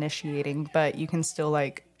the one initiating, but you can still,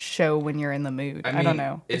 like, show when you're in the mood. I don't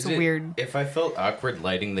know. It's weird. If I felt awkward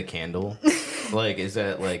lighting the candle... Like, is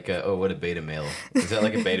that like, what a beta male? Is that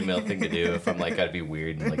like a beta male thing to do if I'm like, gotta be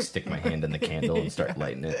weird and like stick my hand in the candle and start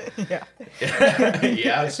lighting it? Yeah.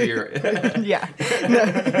 Yeah, so you're... Yeah.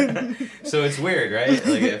 So it's weird, right?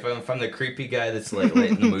 Like, if I'm the creepy guy that's like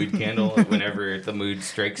lighting the mood candle whenever the mood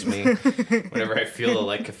strikes me, whenever I feel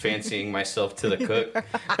like fancying myself to the cook.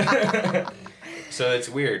 So it's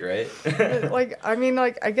weird, right? Like, I mean,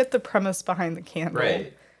 like, I get the premise behind the candle.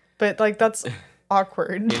 Right. But, like, that's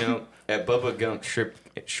awkward. You know, at Bubba Gump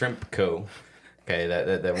Shrimp Co., okay,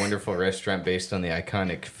 that wonderful restaurant based on the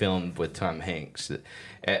iconic film with Tom Hanks.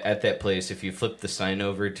 At that place, if you flip the sign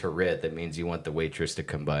over to red, that means you want the waitress to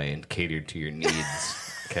come by and cater to your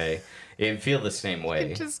needs. Okay, it'd feel the same way.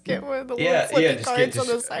 You just get one of the little flippy cards on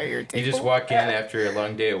the side of your table. You just walk in after a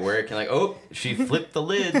long day at work and like, oh, she flipped the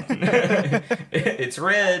lid. It's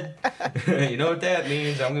red. You know what that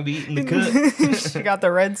means? I'm gonna be eating the cook. She got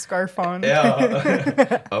the red scarf on.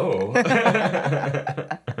 Yeah. Oh.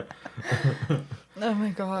 Oh my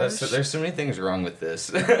gosh. There's so many things wrong with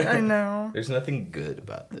this. I know. There's nothing good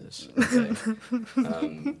about this.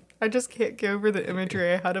 Okay. I just can't get over the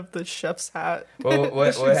imagery I had of the chef's hat. Well,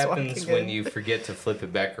 what happens when you forget to flip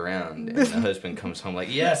it back around and the husband comes home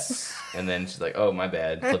like, yes! And then she's like, oh, my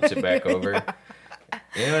bad. Flips it back over. Yeah.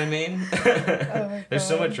 You know what I mean? Oh There's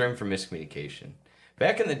so much room for miscommunication.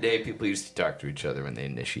 Back in the day, people used to talk to each other when they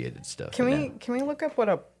initiated stuff. Can we look up what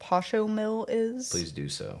a posho mill is? Please do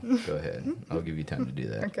so. Go ahead. I'll give you time to do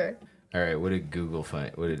that. Okay. All right. What did Google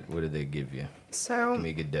find? What did they give you? So Give me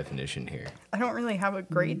a good definition here. I don't really have a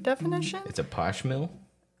great definition. It's a posh mill?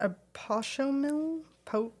 A posho mill?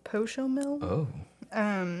 Posho mill? Oh.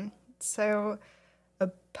 So a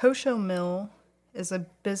posho mill is a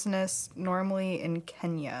business normally in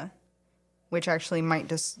Kenya, which actually might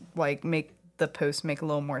just like make the post make a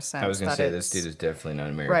little more sense. I was gonna say this dude is definitely not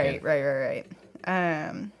American. Right.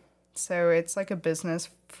 So it's like a business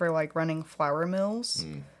for like running flour mills.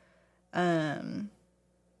 But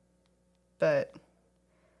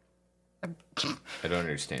I don't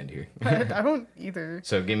understand here. I don't either.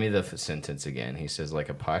 So give me the sentence again. He says like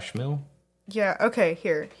a posh mill? Yeah, okay,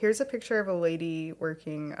 here's a picture of a lady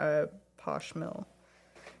working a posh mill.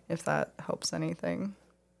 if that helps anything.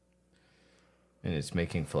 And it's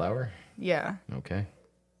making flour? Yeah. Okay.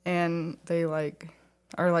 And they like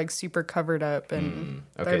are like super covered up, and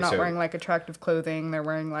Okay, they're not so- wearing like attractive clothing. They're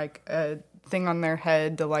wearing like a thing on their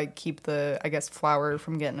head to like keep the, I guess, flour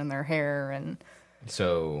from getting in their hair. And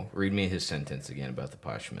So read me his sentence again about the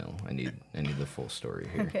posh mill. I need the full story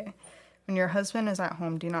here. okay. When your husband is at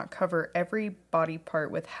home, do not cover every body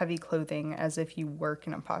part with heavy clothing as if you work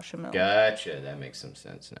in a pasha mill. Gotcha. That makes some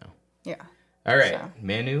sense now. Yeah. All right, So.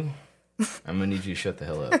 Manu, I'm going to need you to shut the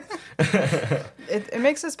hell up. It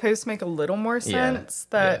makes this post make a little more sense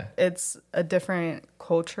that it's a different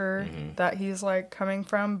culture that he's like coming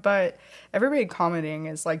from, but everybody commenting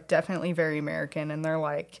is like definitely very American, and they're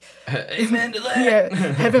like, Amen to that. yeah,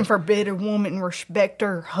 heaven forbid a woman respect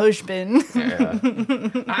her husband. Yeah.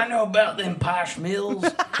 I know about them posh mills.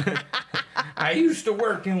 I used to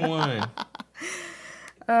work in one.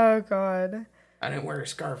 Oh God. I didn't wear a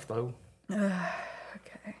scarf, though.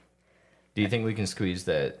 Okay. Do you think we can squeeze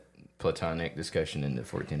that Platonic discussion into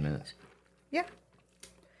 14 minutes? Yeah.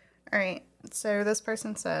 All right. So this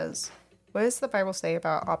person says, what does the Bible say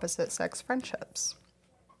about opposite sex friendships?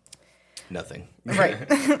 Nothing.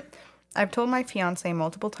 Right. I've told my fiance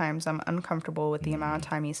multiple times I'm uncomfortable with the amount of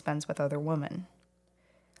time he spends with other women.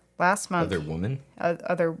 Last month, Other woman?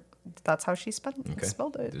 that's how she spelled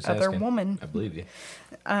it. Just Other asking. woman. I believe you.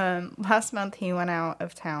 Last month, he went out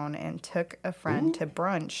of town and took a friend to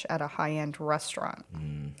brunch at a high-end restaurant.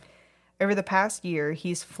 Over the past year,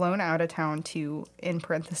 he's flown out of town to, in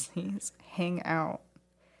parentheses, hang out.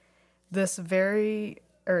 This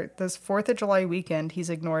 4th of July weekend,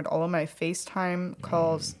 he's ignored all of my FaceTime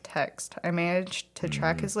calls, text. I managed to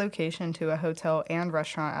track his location to a hotel and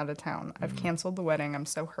restaurant out of town. I've canceled the wedding. I'm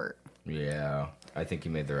so hurt. Yeah, I think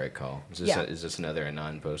you made the right call. Is this another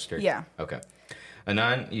Anon poster? Yeah. Okay.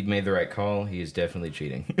 Anon, you made the right call. He is definitely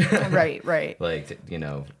cheating. Right. Like,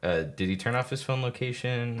 did he turn off his phone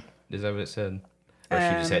location? Is that what it said? Or she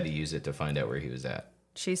just had to use it to find out where he was at?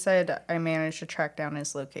 She said, I managed to track down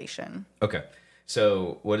his location. Okay.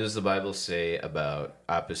 So what does the Bible say about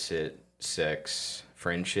opposite sex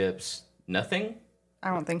friendships? Nothing? I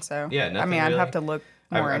don't think so. Yeah, nothing I mean, really? I'd have to look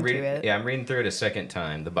more into it. Yeah, I'm reading through it a second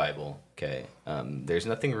time, the Bible. Okay. There's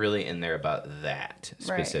nothing really in there about that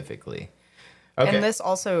specifically. Right. Okay. And this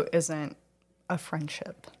also isn't a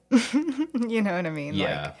friendship. You know what I mean?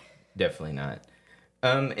 Yeah, definitely not.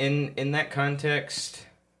 In that context,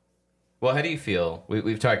 well, how do you feel?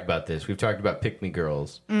 We've talked about this. We've talked about pick-me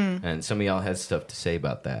girls, and some of y'all had stuff to say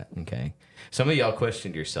about that. Okay, some of y'all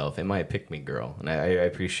questioned yourself. Am I a pick-me girl? And I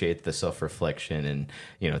appreciate the self-reflection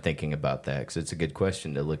and thinking about that, because it's a good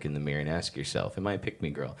question to look in the mirror and ask yourself, am I a pick-me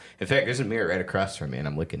girl? In fact, there's a mirror right across from me, and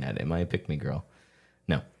I'm looking at it. Am I a pick-me girl?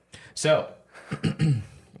 No. So,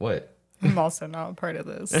 what? I'm also not a part of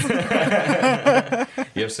this.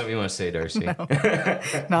 You have something you want to say, Darcy? No,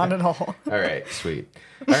 not at all. All right, sweet.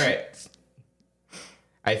 All right.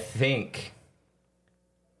 I think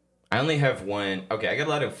I only have one. Okay, I got a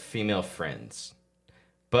lot of female friends.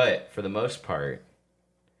 But for the most part,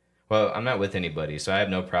 well, I'm not with anybody, so I have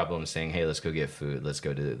no problem saying, hey, let's go get food. Let's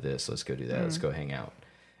go do this. Let's go do that. Let's go hang out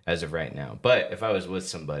as of right now. But if I was with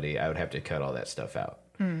somebody, I would have to cut all that stuff out.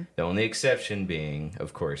 The only exception being,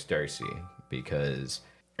 of course, Darcy, because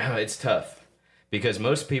it's tough. Because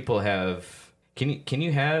most people have... Can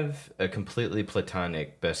you have a completely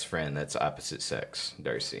platonic best friend that's opposite sex,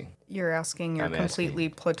 Darcy? You're asking your I'm completely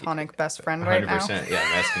asking. platonic best friend right now? 100%. Yeah,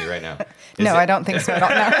 I'm asking you right now. No, I don't think so. I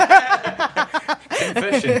don't know.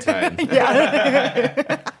 Confession time.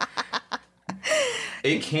 Yeah.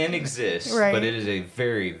 It can exist, Right. but it is a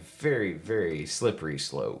very, very, very slippery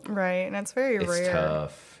slope. Right. And it's very It's rare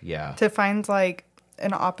tough. Yeah. to find like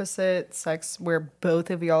an opposite sex where both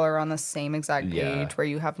of y'all are on the same exact page, Yeah. where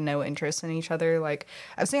you have no interest in each other. Like,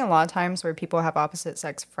 I've seen a lot of times where people have opposite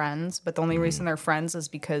sex friends, but the only reason they're friends is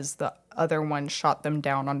because the other one shot them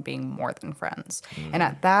down on being more than friends. And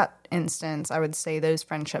at that instance, I would say those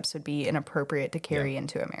friendships would be inappropriate to carry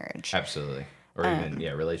into a marriage. Absolutely. Or even,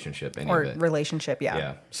 relationship. Any Or of it. relationship, yeah.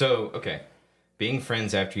 Yeah. So, okay. Being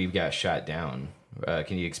friends after you got shot down,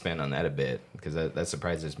 can you expand on that a bit? Because that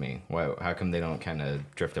surprises me. Why? How come they don't kind of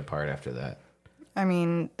drift apart after that? I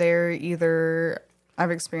mean, they're either...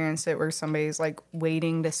 I've experienced it where somebody's like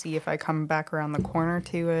waiting to see if I come back around the corner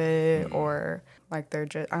to it, or like they're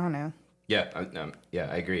just... I don't know. Yeah.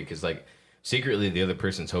 I agree. Because, like, secretly the other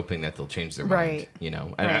person's hoping that they'll change their mind. Right.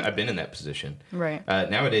 And Right. I've been in that position. Right.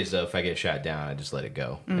 Nowadays, though, if I get shot down, I just let it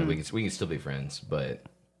go. And we can still be friends, but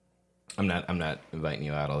I'm not inviting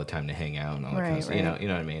you out all the time to hang out and all that kind of stuff. Right. You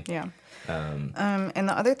know what I mean? Yeah. And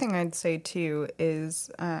the other thing I'd say too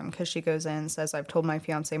is, because she goes in and says, I've told my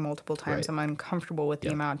fiance multiple times I'm uncomfortable with the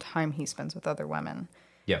amount of time he spends with other women.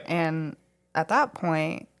 Yeah. And at that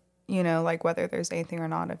point, you know, like whether there's anything or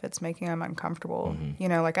not, if it's making him uncomfortable, you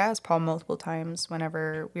know, like I asked Paul multiple times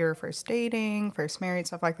whenever we were first dating, first married,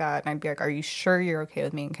 stuff like that. And I'd be like, are you sure you're okay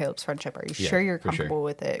with me and Caleb's friendship? Are you sure you're comfortable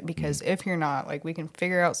with it? Because if you're not, like, we can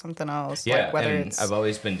figure out something else. Yeah. Like, whether and it's... I've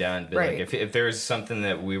always been down. But like, if there was something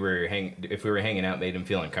that if we were hanging out made him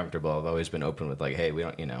feel uncomfortable, I've always been open with like, hey, we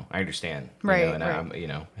don't, you know, I understand. You know, and I'm, you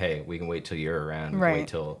know, hey, we can wait till you're around. We can wait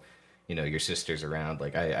till, you know, your sister's around.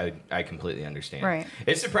 Like, I completely understand. Right.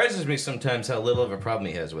 It surprises me sometimes how little of a problem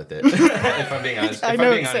he has with it. If I'm being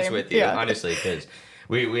honest, with you, honestly, because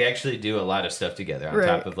we actually do a lot of stuff together on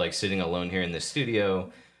top of like sitting alone here in the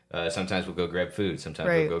studio. Sometimes we'll go grab food. Sometimes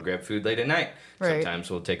we'll go grab food late at night.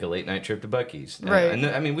 Sometimes we'll take a late night trip to Buc-ee's. And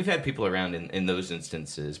I mean, we've had people around in those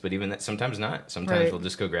instances, but even that, sometimes not. Sometimes we'll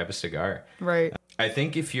just go grab a cigar. Right. I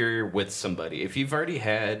think if you're with somebody, if you've already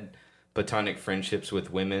had platonic friendships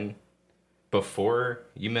with women before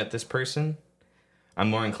you met this person, I'm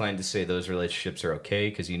more inclined to say those relationships are okay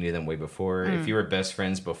because you knew them way before. If you were best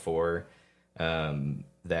friends before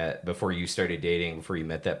before you started dating, before you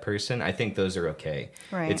met that person, I think those are okay.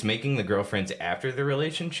 Right. It's making the girlfriends after the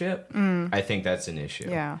relationship. I think that's an issue.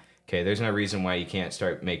 Yeah. Okay, there's no reason why you can't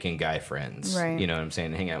start making guy friends. Right. You know what I'm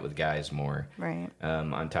saying? Hang out with guys more. Right.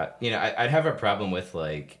 On top, you know, I'd have a problem with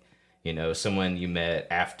like, you know, someone you met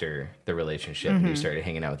after the relationship and you started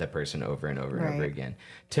hanging out with that person over and over and over again.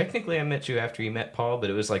 Technically, I met you after you met Paul, but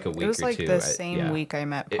it was like a week or two. It was like the same week I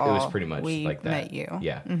met Paul. It was pretty much like that. Met you.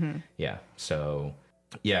 Yeah. Yeah. So,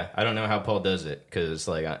 yeah, I don't know how Paul does it because,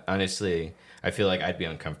 like, honestly, I feel like I'd be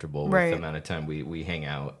uncomfortable with the amount of time we hang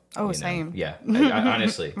out. Oh, you know? same. Yeah.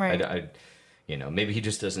 Honestly. Right. You know, maybe he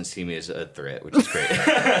just doesn't see me as a threat, which is great.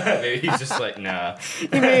 Maybe he's just like, nah. He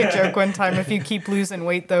made a joke one time, if you keep losing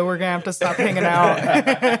weight, though, we're going to have to stop hanging out.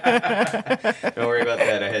 Don't worry about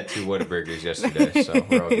that. I had 2 Whataburgers yesterday, so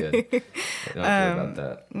we're all good. Don't worry about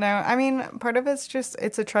that. No, I mean, part of it's just,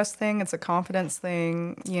 it's a trust thing. It's a confidence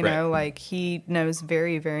thing. You know, like, he knows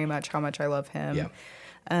very, very much how much I love him. Yeah.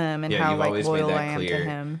 And how like loyal I am to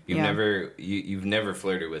him. You've never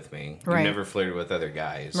flirted with me. You've never flirted with other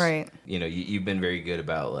guys. Right. You know, you've been very good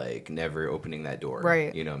about like never opening that door.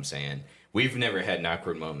 Right. You know what I'm saying? We've never had an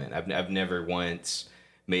awkward moment. I've never once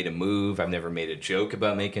made a move. I've never made a joke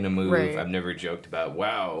about making a move. I've never joked about,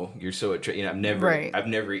 wow, you're so you know, I've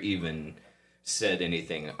never even said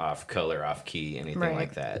anything off color, off key, anything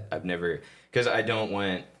like that. I've never, because I don't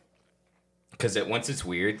want. Because once it's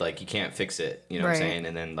weird, like, you can't fix it, you know what I'm saying?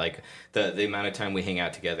 And then, like, the amount of time we hang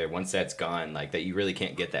out together, once that's gone, like, that you really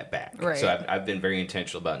can't get that back. Right. So I've been very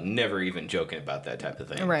intentional about never even joking about that type of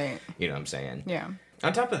thing. Right. You know what I'm saying? Yeah.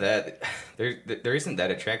 On top of that, there isn't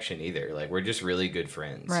that attraction either. Like, we're just really good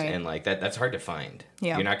friends. Right. And, like, that's hard to find.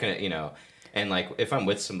 Yeah. You're not going to, you know... And, like, if I'm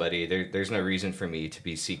with somebody, there's no reason for me to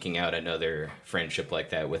be seeking out another friendship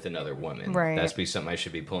like that with another woman. Right. That's be something I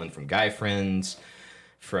should be pulling from guy friends,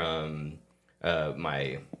 from...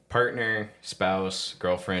 my partner, spouse,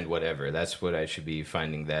 girlfriend, whatever. That's what I should be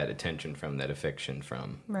finding that attention from, that affection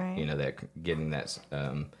from. Right. You know, that getting that.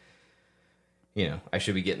 You know, I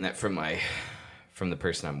should be getting that from the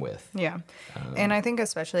person I'm with. Yeah, and I think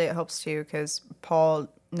especially it helps too because Paul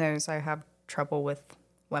knows I have trouble with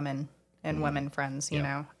women and women friends, you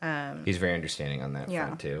know. He's very understanding on that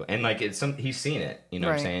front too. And like he's seen it, you know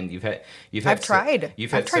what I'm saying? You've had I've tried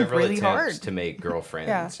several really attempts to make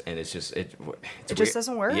girlfriends and it's just it just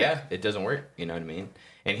doesn't work. Yeah, it doesn't work, you know what I mean?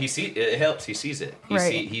 And it helps, he sees it.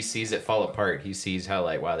 He sees it fall apart. He sees how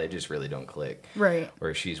like wow, they just really don't click. Right.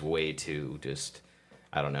 Or she's way too just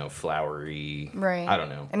I don't know, flowery. Right. I don't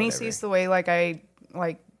know. And whatever. He sees the way like I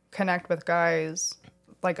like connect with guys.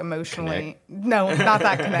 Like emotionally. Connect? No, not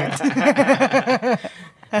that connect.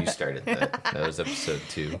 You started that. That was episode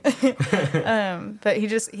 2. But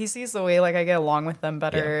he sees the way like I get along with them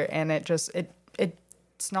better and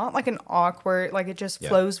it's not like an awkward, like it just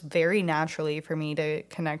flows very naturally for me to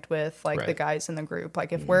connect with like the guys in the group.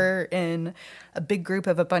 Like if we're in a big group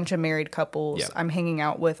of a bunch of married couples, I'm hanging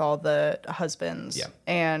out with all the husbands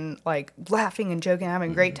and like laughing and joking,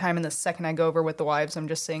 having a great time. And the second I go over with the wives, I'm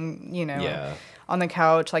just saying, you know, on the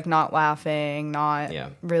couch, like not laughing, not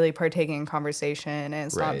really partaking in conversation. And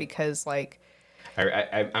it's not because like,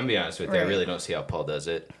 I'm be honest with you. I really don't see how Paul does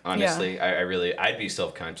it. Honestly, I'd be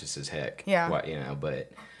self-conscious as heck. Yeah. You know,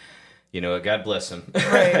 but you know, God bless him.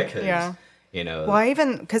 Right. Yeah. You know,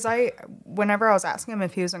 Well, whenever I was asking him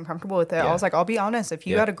if he was uncomfortable with it, I was like, I'll be honest, if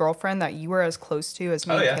you had a girlfriend that you were as close to as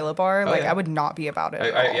me and Caleb are, I would not be about it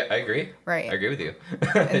at all. I agree. Right. I agree with you.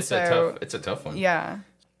 It's a tough one. Yeah.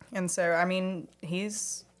 And so, I mean,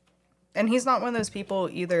 he's not one of those people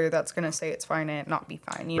either that's going to say it's fine and not be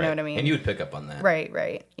fine. You know what I mean? And you would pick up on that.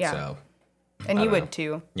 Right. Yeah. So, and you would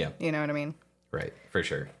too. Yeah. You know what I mean? Right. For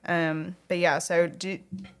sure. But yeah, so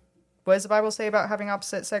what does the Bible say about having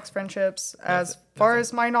opposite sex friendships? As far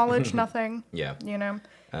as my knowledge, nothing. Yeah. You know?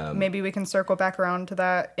 Maybe we can circle back around to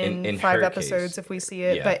that in 5 episodes if we see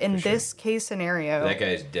it. But in this case scenario, that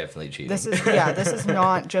guy's definitely cheating. This is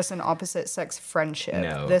not just an opposite sex friendship.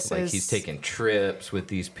 No, he's taking trips with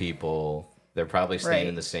these people. They're probably staying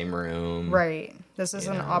in the same room. Right. This is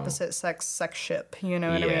an opposite sex ship. You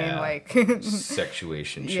know what I mean? Like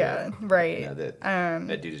sexuation ship. Yeah. Right. You know,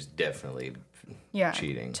 that dude is definitely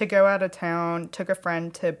cheating. To go out of town, took a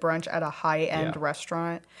friend to brunch at a high-end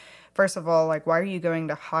restaurant. First of all, like, why are you going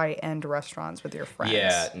to high-end restaurants with your friends?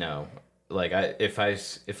 Yeah, no. Like, if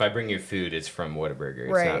I bring you food, it's from Whataburger.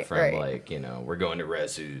 It's not from, like, you know, we're going to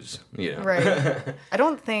Rezu's, you know. Right. I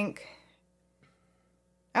don't think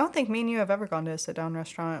me and you have ever gone to a sit-down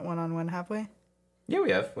restaurant one-on-one, have we? Yeah,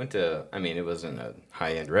 we have. It wasn't a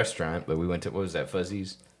high-end restaurant, but we went to, what was that,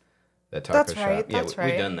 Fuzzy's? That taco shop. That's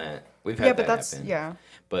right. We've done that. We've had that happen. Yeah.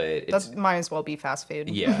 But that might as well be fast food.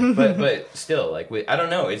 Yeah, but still, like, I don't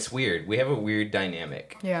know. It's weird. We have a weird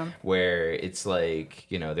dynamic. Yeah. Where it's like,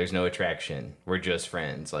 you know, there's no attraction. We're just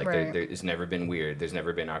friends. Like, there's never been weird. There's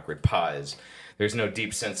never been awkward pause. There's no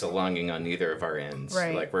deep sense of longing on either of our ends.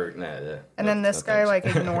 Right. Like, and then this guy, like,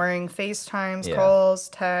 ignoring FaceTimes, calls,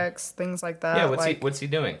 texts, things like that. Yeah, what's he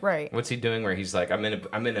doing? Right. What's he doing where he's like, I'm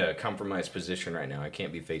in a compromised position right now. I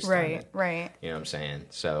can't be FaceTiming. Right. You know what I'm saying?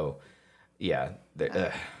 So, yeah.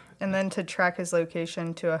 And then to track his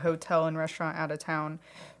location to a hotel and restaurant out of town.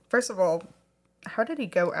 First of all, how did he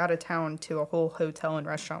go out of town to a whole hotel and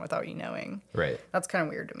restaurant without you knowing? Right. That's kind of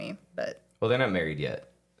weird to me, but... Well, they're not married yet.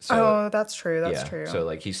 So, that's true. That's true. So,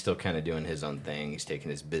 like, he's still kind of doing his own thing. He's taking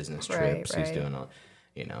his business trips. He's doing all,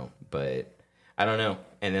 you know, but I don't know.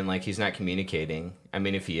 And then, like, he's not communicating. I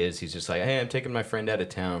mean, if he is, he's just like, hey, I'm taking my friend out of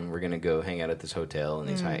town. We're going to go hang out at this hotel. And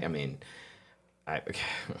he's I mean,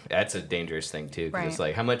 that's a dangerous thing, too. Because it's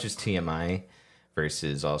like, how much is TMI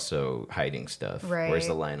versus also hiding stuff? Right. Where's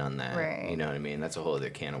the line on that? Right. You know what I mean? That's a whole other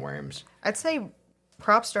can of worms. I'd say...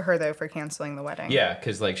 props to her, though, for canceling the wedding. Yeah,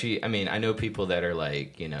 because, like, I know people that are,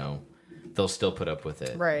 like, you know, they'll still put up with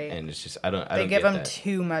it. Right. And it's just, I don't They give them that.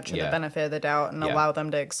 too much of the benefit of the doubt and allow them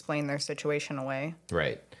to explain their situation away.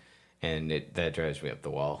 Right. And that drives me up the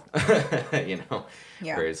wall, you know?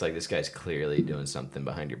 Yeah. Where it's like, this guy's clearly doing something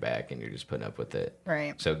behind your back and you're just putting up with it.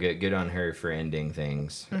 Right. So good on her for ending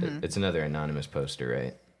things. Mm-hmm. It's another anonymous poster,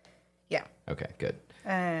 right? Yeah. Okay, good.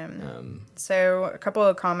 So a couple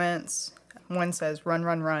of comments. One says, run,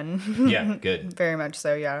 run, run. Yeah, good. Very much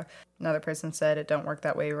so, yeah. Another person said, it don't work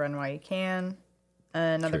that way, run while you can.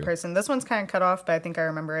 Another person, this one's kind of cut off, but I think I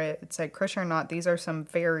remember it. It said, Christian or not, these are some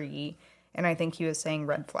very, and I think he was saying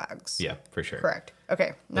red flags. Yeah, for sure. Correct.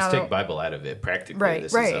 Okay. Let's take Bible out of it, practically.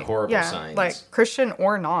 This is a horrible sign. Like, Christian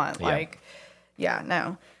or not.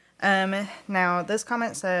 No. Now, this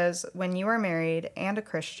comment says, when you are married and a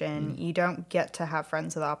Christian, you don't get to have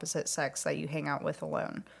friends of the opposite sex that you hang out with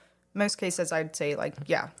alone. Most cases, I'd say, like,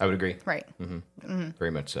 yeah. I would agree. Right. Mm-hmm. Mm-hmm.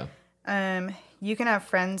 Very much so. You can have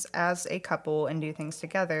friends as a couple and do things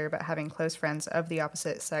together, but having close friends of the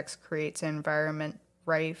opposite sex creates an environment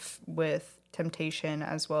rife with temptation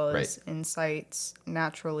as well as incites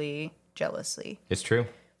naturally jealousy. It's true.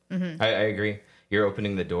 Mm-hmm. I agree. You're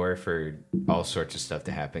opening the door for all sorts of stuff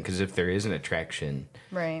to happen. Because if there is an attraction,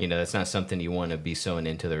 you know, that's not something you want to be sewing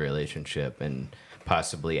into the relationship and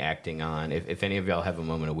possibly acting on. If any of y'all have a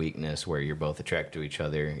moment of weakness where you're both attracted to each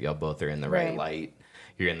other, y'all both are in the right light,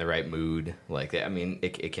 you're in the right mood, like that. I mean,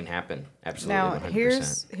 it can happen. Absolutely. Now,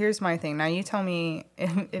 100%. here's my thing. Now, you tell me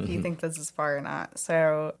if you think this is far or not.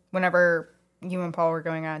 So, whenever you and Paul were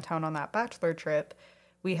going out of town on that bachelor trip,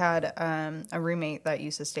 we had a roommate that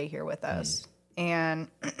used to stay here with us. And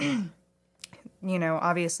you know,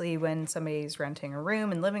 obviously when somebody's renting a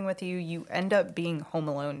room and living with you, you end up being home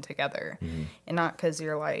alone together. Mm-hmm. And not because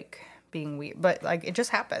you're, like, being weird, but, like, it just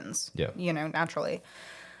happens, you know, naturally.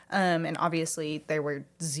 And obviously there were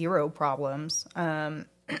zero problems. And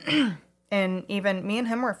even me and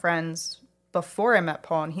him were friends before I met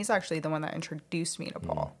Paul, and he's actually the one that introduced me to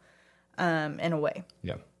Paul, in a way.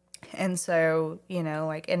 Yeah. And so, you know,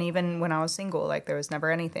 like, and even when I was single, like, there was never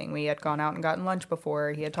anything. We had gone out and gotten lunch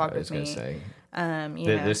before. He had talked with me.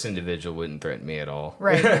 This individual wouldn't threaten me at all.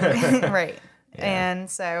 Right. Right. And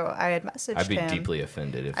so I had messaged him. I'd be deeply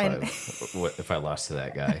offended if I lost to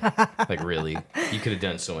that guy. Like, really, you could have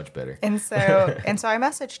done so much better. And so I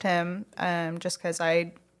messaged him just because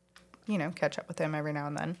I, catch up with him every now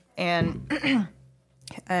and then. And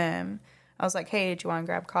I was like, hey, do you want to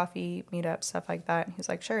grab coffee, meet up, stuff like that? And he was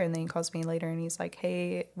like, sure. And then he calls me later and he's like,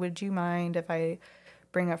 hey, would you mind if I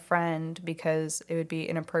bring a friend, because it would be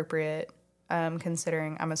inappropriate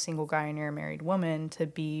considering I'm a single guy and you're a married woman to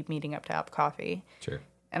be meeting up to have coffee. Sure.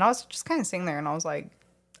 And I was just kind of sitting there and I was like,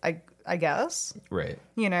 I guess. Right.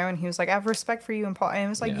 And he was like, I have respect for you and Paul. And it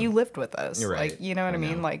was like, you lived with us. Right. Like, you know what I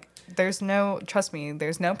mean? Like, trust me,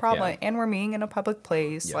 there's no problem. And we're meeting in a public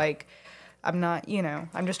place. Yeah. Like, I'm not,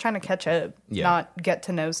 I'm just trying to catch up, not get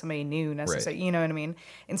to know somebody new necessarily. Right. You know what I mean?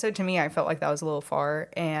 And so to me, I felt like that was a little far,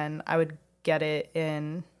 and I would get it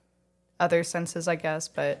in other senses, I guess,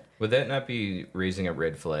 but... Would that not be raising up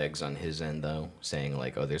red flags on his end, though? Saying,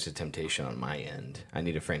 like, oh, there's a temptation on my end. I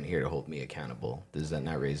need a friend here to hold me accountable. Does that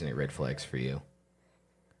not raise any red flags for you?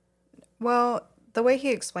 Well, the way he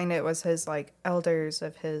explained it was his, like, elders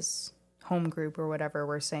of his home group or whatever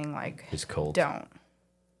were saying, like... His cult. Don't.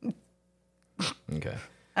 Okay.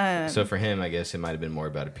 So for him, I guess it might have been more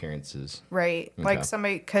about appearances. Right. Okay. Like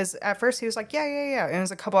somebody, because at first he was like, yeah. And it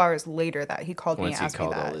was a couple hours later that he called me and asked me that.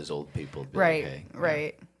 Once he called all his old people. Right. Okay.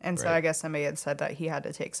 Right. And so I guess somebody had said that he had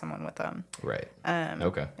to take someone with him. Right.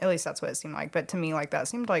 Okay. At least that's what it seemed like. But to me, like, that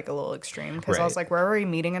seemed like a little extreme, because I was like, we're already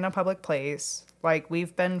meeting in a public place. Like,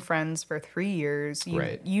 we've been friends for 3 years.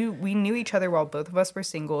 We knew each other while both of us were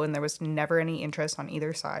single, and there was never any interest on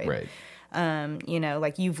either side. Right.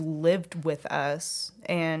 Like, you've lived with us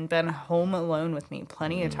and been home alone with me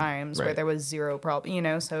plenty of times where there was zero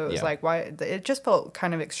problem, so it was like, why? It just felt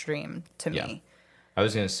kind of extreme to me. I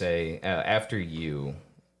was going to say, after you,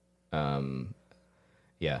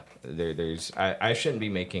 there's, I shouldn't be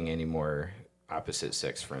making any more opposite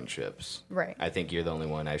sex friendships. Right. I think you're the only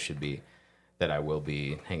one that I will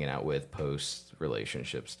be hanging out with post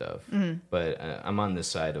relationship stuff. Mm-hmm. But I'm on this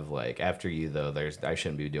side of, like, after you, though, I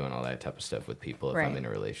shouldn't be doing all that type of stuff with people if I'm in a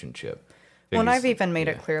relationship. Because, well, and I've even made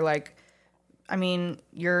it clear, like, I mean,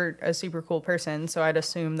 you're a super cool person, so I'd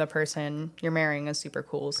assume the person you're marrying is super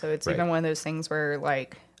cool. So it's even one of those things where,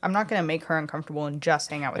 like, I'm not going to make her uncomfortable and just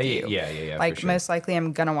hang out with you. Yeah. Like, for sure. Most likely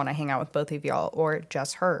I'm going to want to hang out with both of y'all, or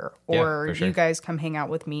just her. Or you guys come hang out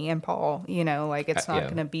with me and Paul. Like, it's not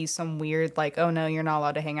going to be some weird, like, oh, no, you're not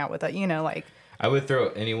allowed to hang out with us. Like... I would throw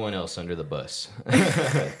anyone else under the bus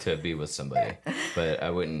to be with somebody. But I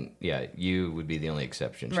wouldn't... Yeah, you would be the only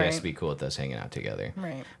exception. She has to be cool with us hanging out together.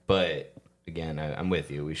 Right. But... Again, I'm with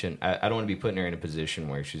you. We shouldn't. I don't want to be putting her in a position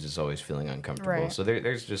where she's just always feeling uncomfortable. Right. So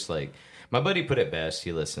there's just, like, my buddy put it best.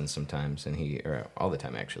 He listens sometimes, or all the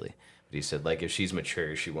time actually. But he said, like, if she's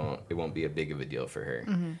mature, it won't be a big of a deal for her.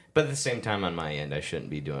 Mm-hmm. But at the same time, on my end, I shouldn't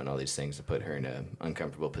be doing all these things to put her in an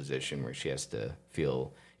uncomfortable position where she has to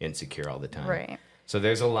feel insecure all the time. Right. So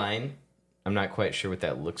there's a line. I'm not quite sure what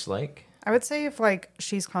that looks like. I would say if, like,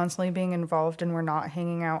 she's constantly being involved and we're not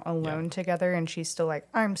hanging out alone together and she's still like,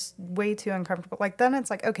 I'm way too uncomfortable. Like, then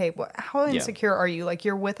it's like, okay, how insecure are you? Like,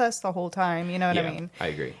 you're with us the whole time. You know what I mean? I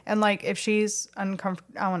agree. And, like, if she's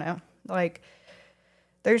uncomfortable, I don't know. Like,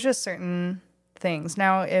 there's just certain things.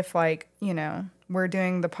 Now, if, like, we're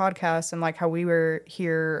doing the podcast and, like, how we were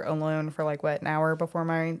here alone for, like, an hour before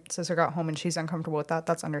my sister got home and she's uncomfortable with that,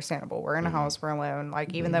 that's understandable. We're in a house, we're alone.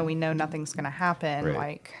 Like, even though we know nothing's going to happen,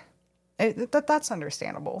 like... That's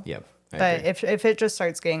understandable. Yeah. But if it just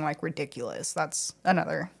starts getting, like, ridiculous, that's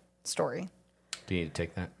another story. Do you need to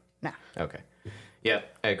take that? No. Okay. Yeah,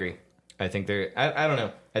 I agree. I think I don't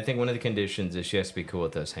know. I think one of the conditions is she has to be cool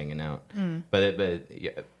with us hanging out. Mm. But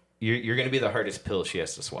you're going to be the hardest pill she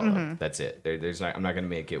has to swallow. Mm-hmm. That's it. I'm not going to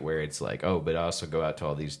make it where it's like, oh, but I also go out to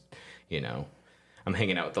all these, I'm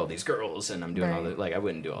hanging out with all these girls and I'm doing all that. Like, I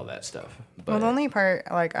wouldn't do all that stuff. But, well, the only part,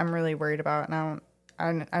 like, I'm really worried about, and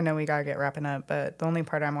I know we gotta get wrapping up, but the only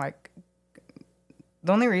part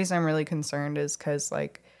the only reason I'm really concerned is because,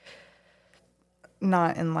 like,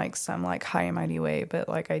 not in, like, some, like, high and mighty way, but,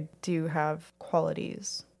 like, I do have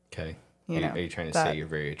qualities. Okay. Are you trying to say you're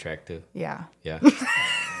very attractive? Yeah. Yeah.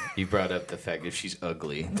 You brought up the fact if she's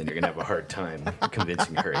ugly, then you're going to have a hard time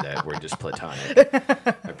convincing her that we're just platonic.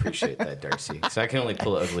 I appreciate that, Darcy. So I can only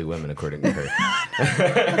pull ugly women according to her.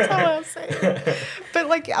 That's all I'm saying. But,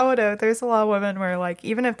 like, I don't know. There's a lot of women where, like,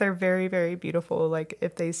 even if they're very, very beautiful, like,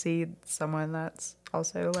 if they see someone that's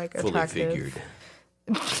also, like, attractive. Fully figured.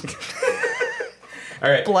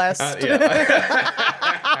 All right. Blessed.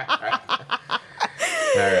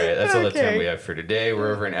 All right, that's all the time we have for today.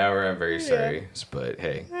 We're over an hour. I'm very sorry, but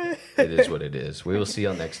hey, it is what it is. We will see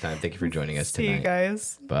y'all next time. Thank you for joining us tonight. See you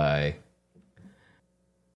guys. Bye.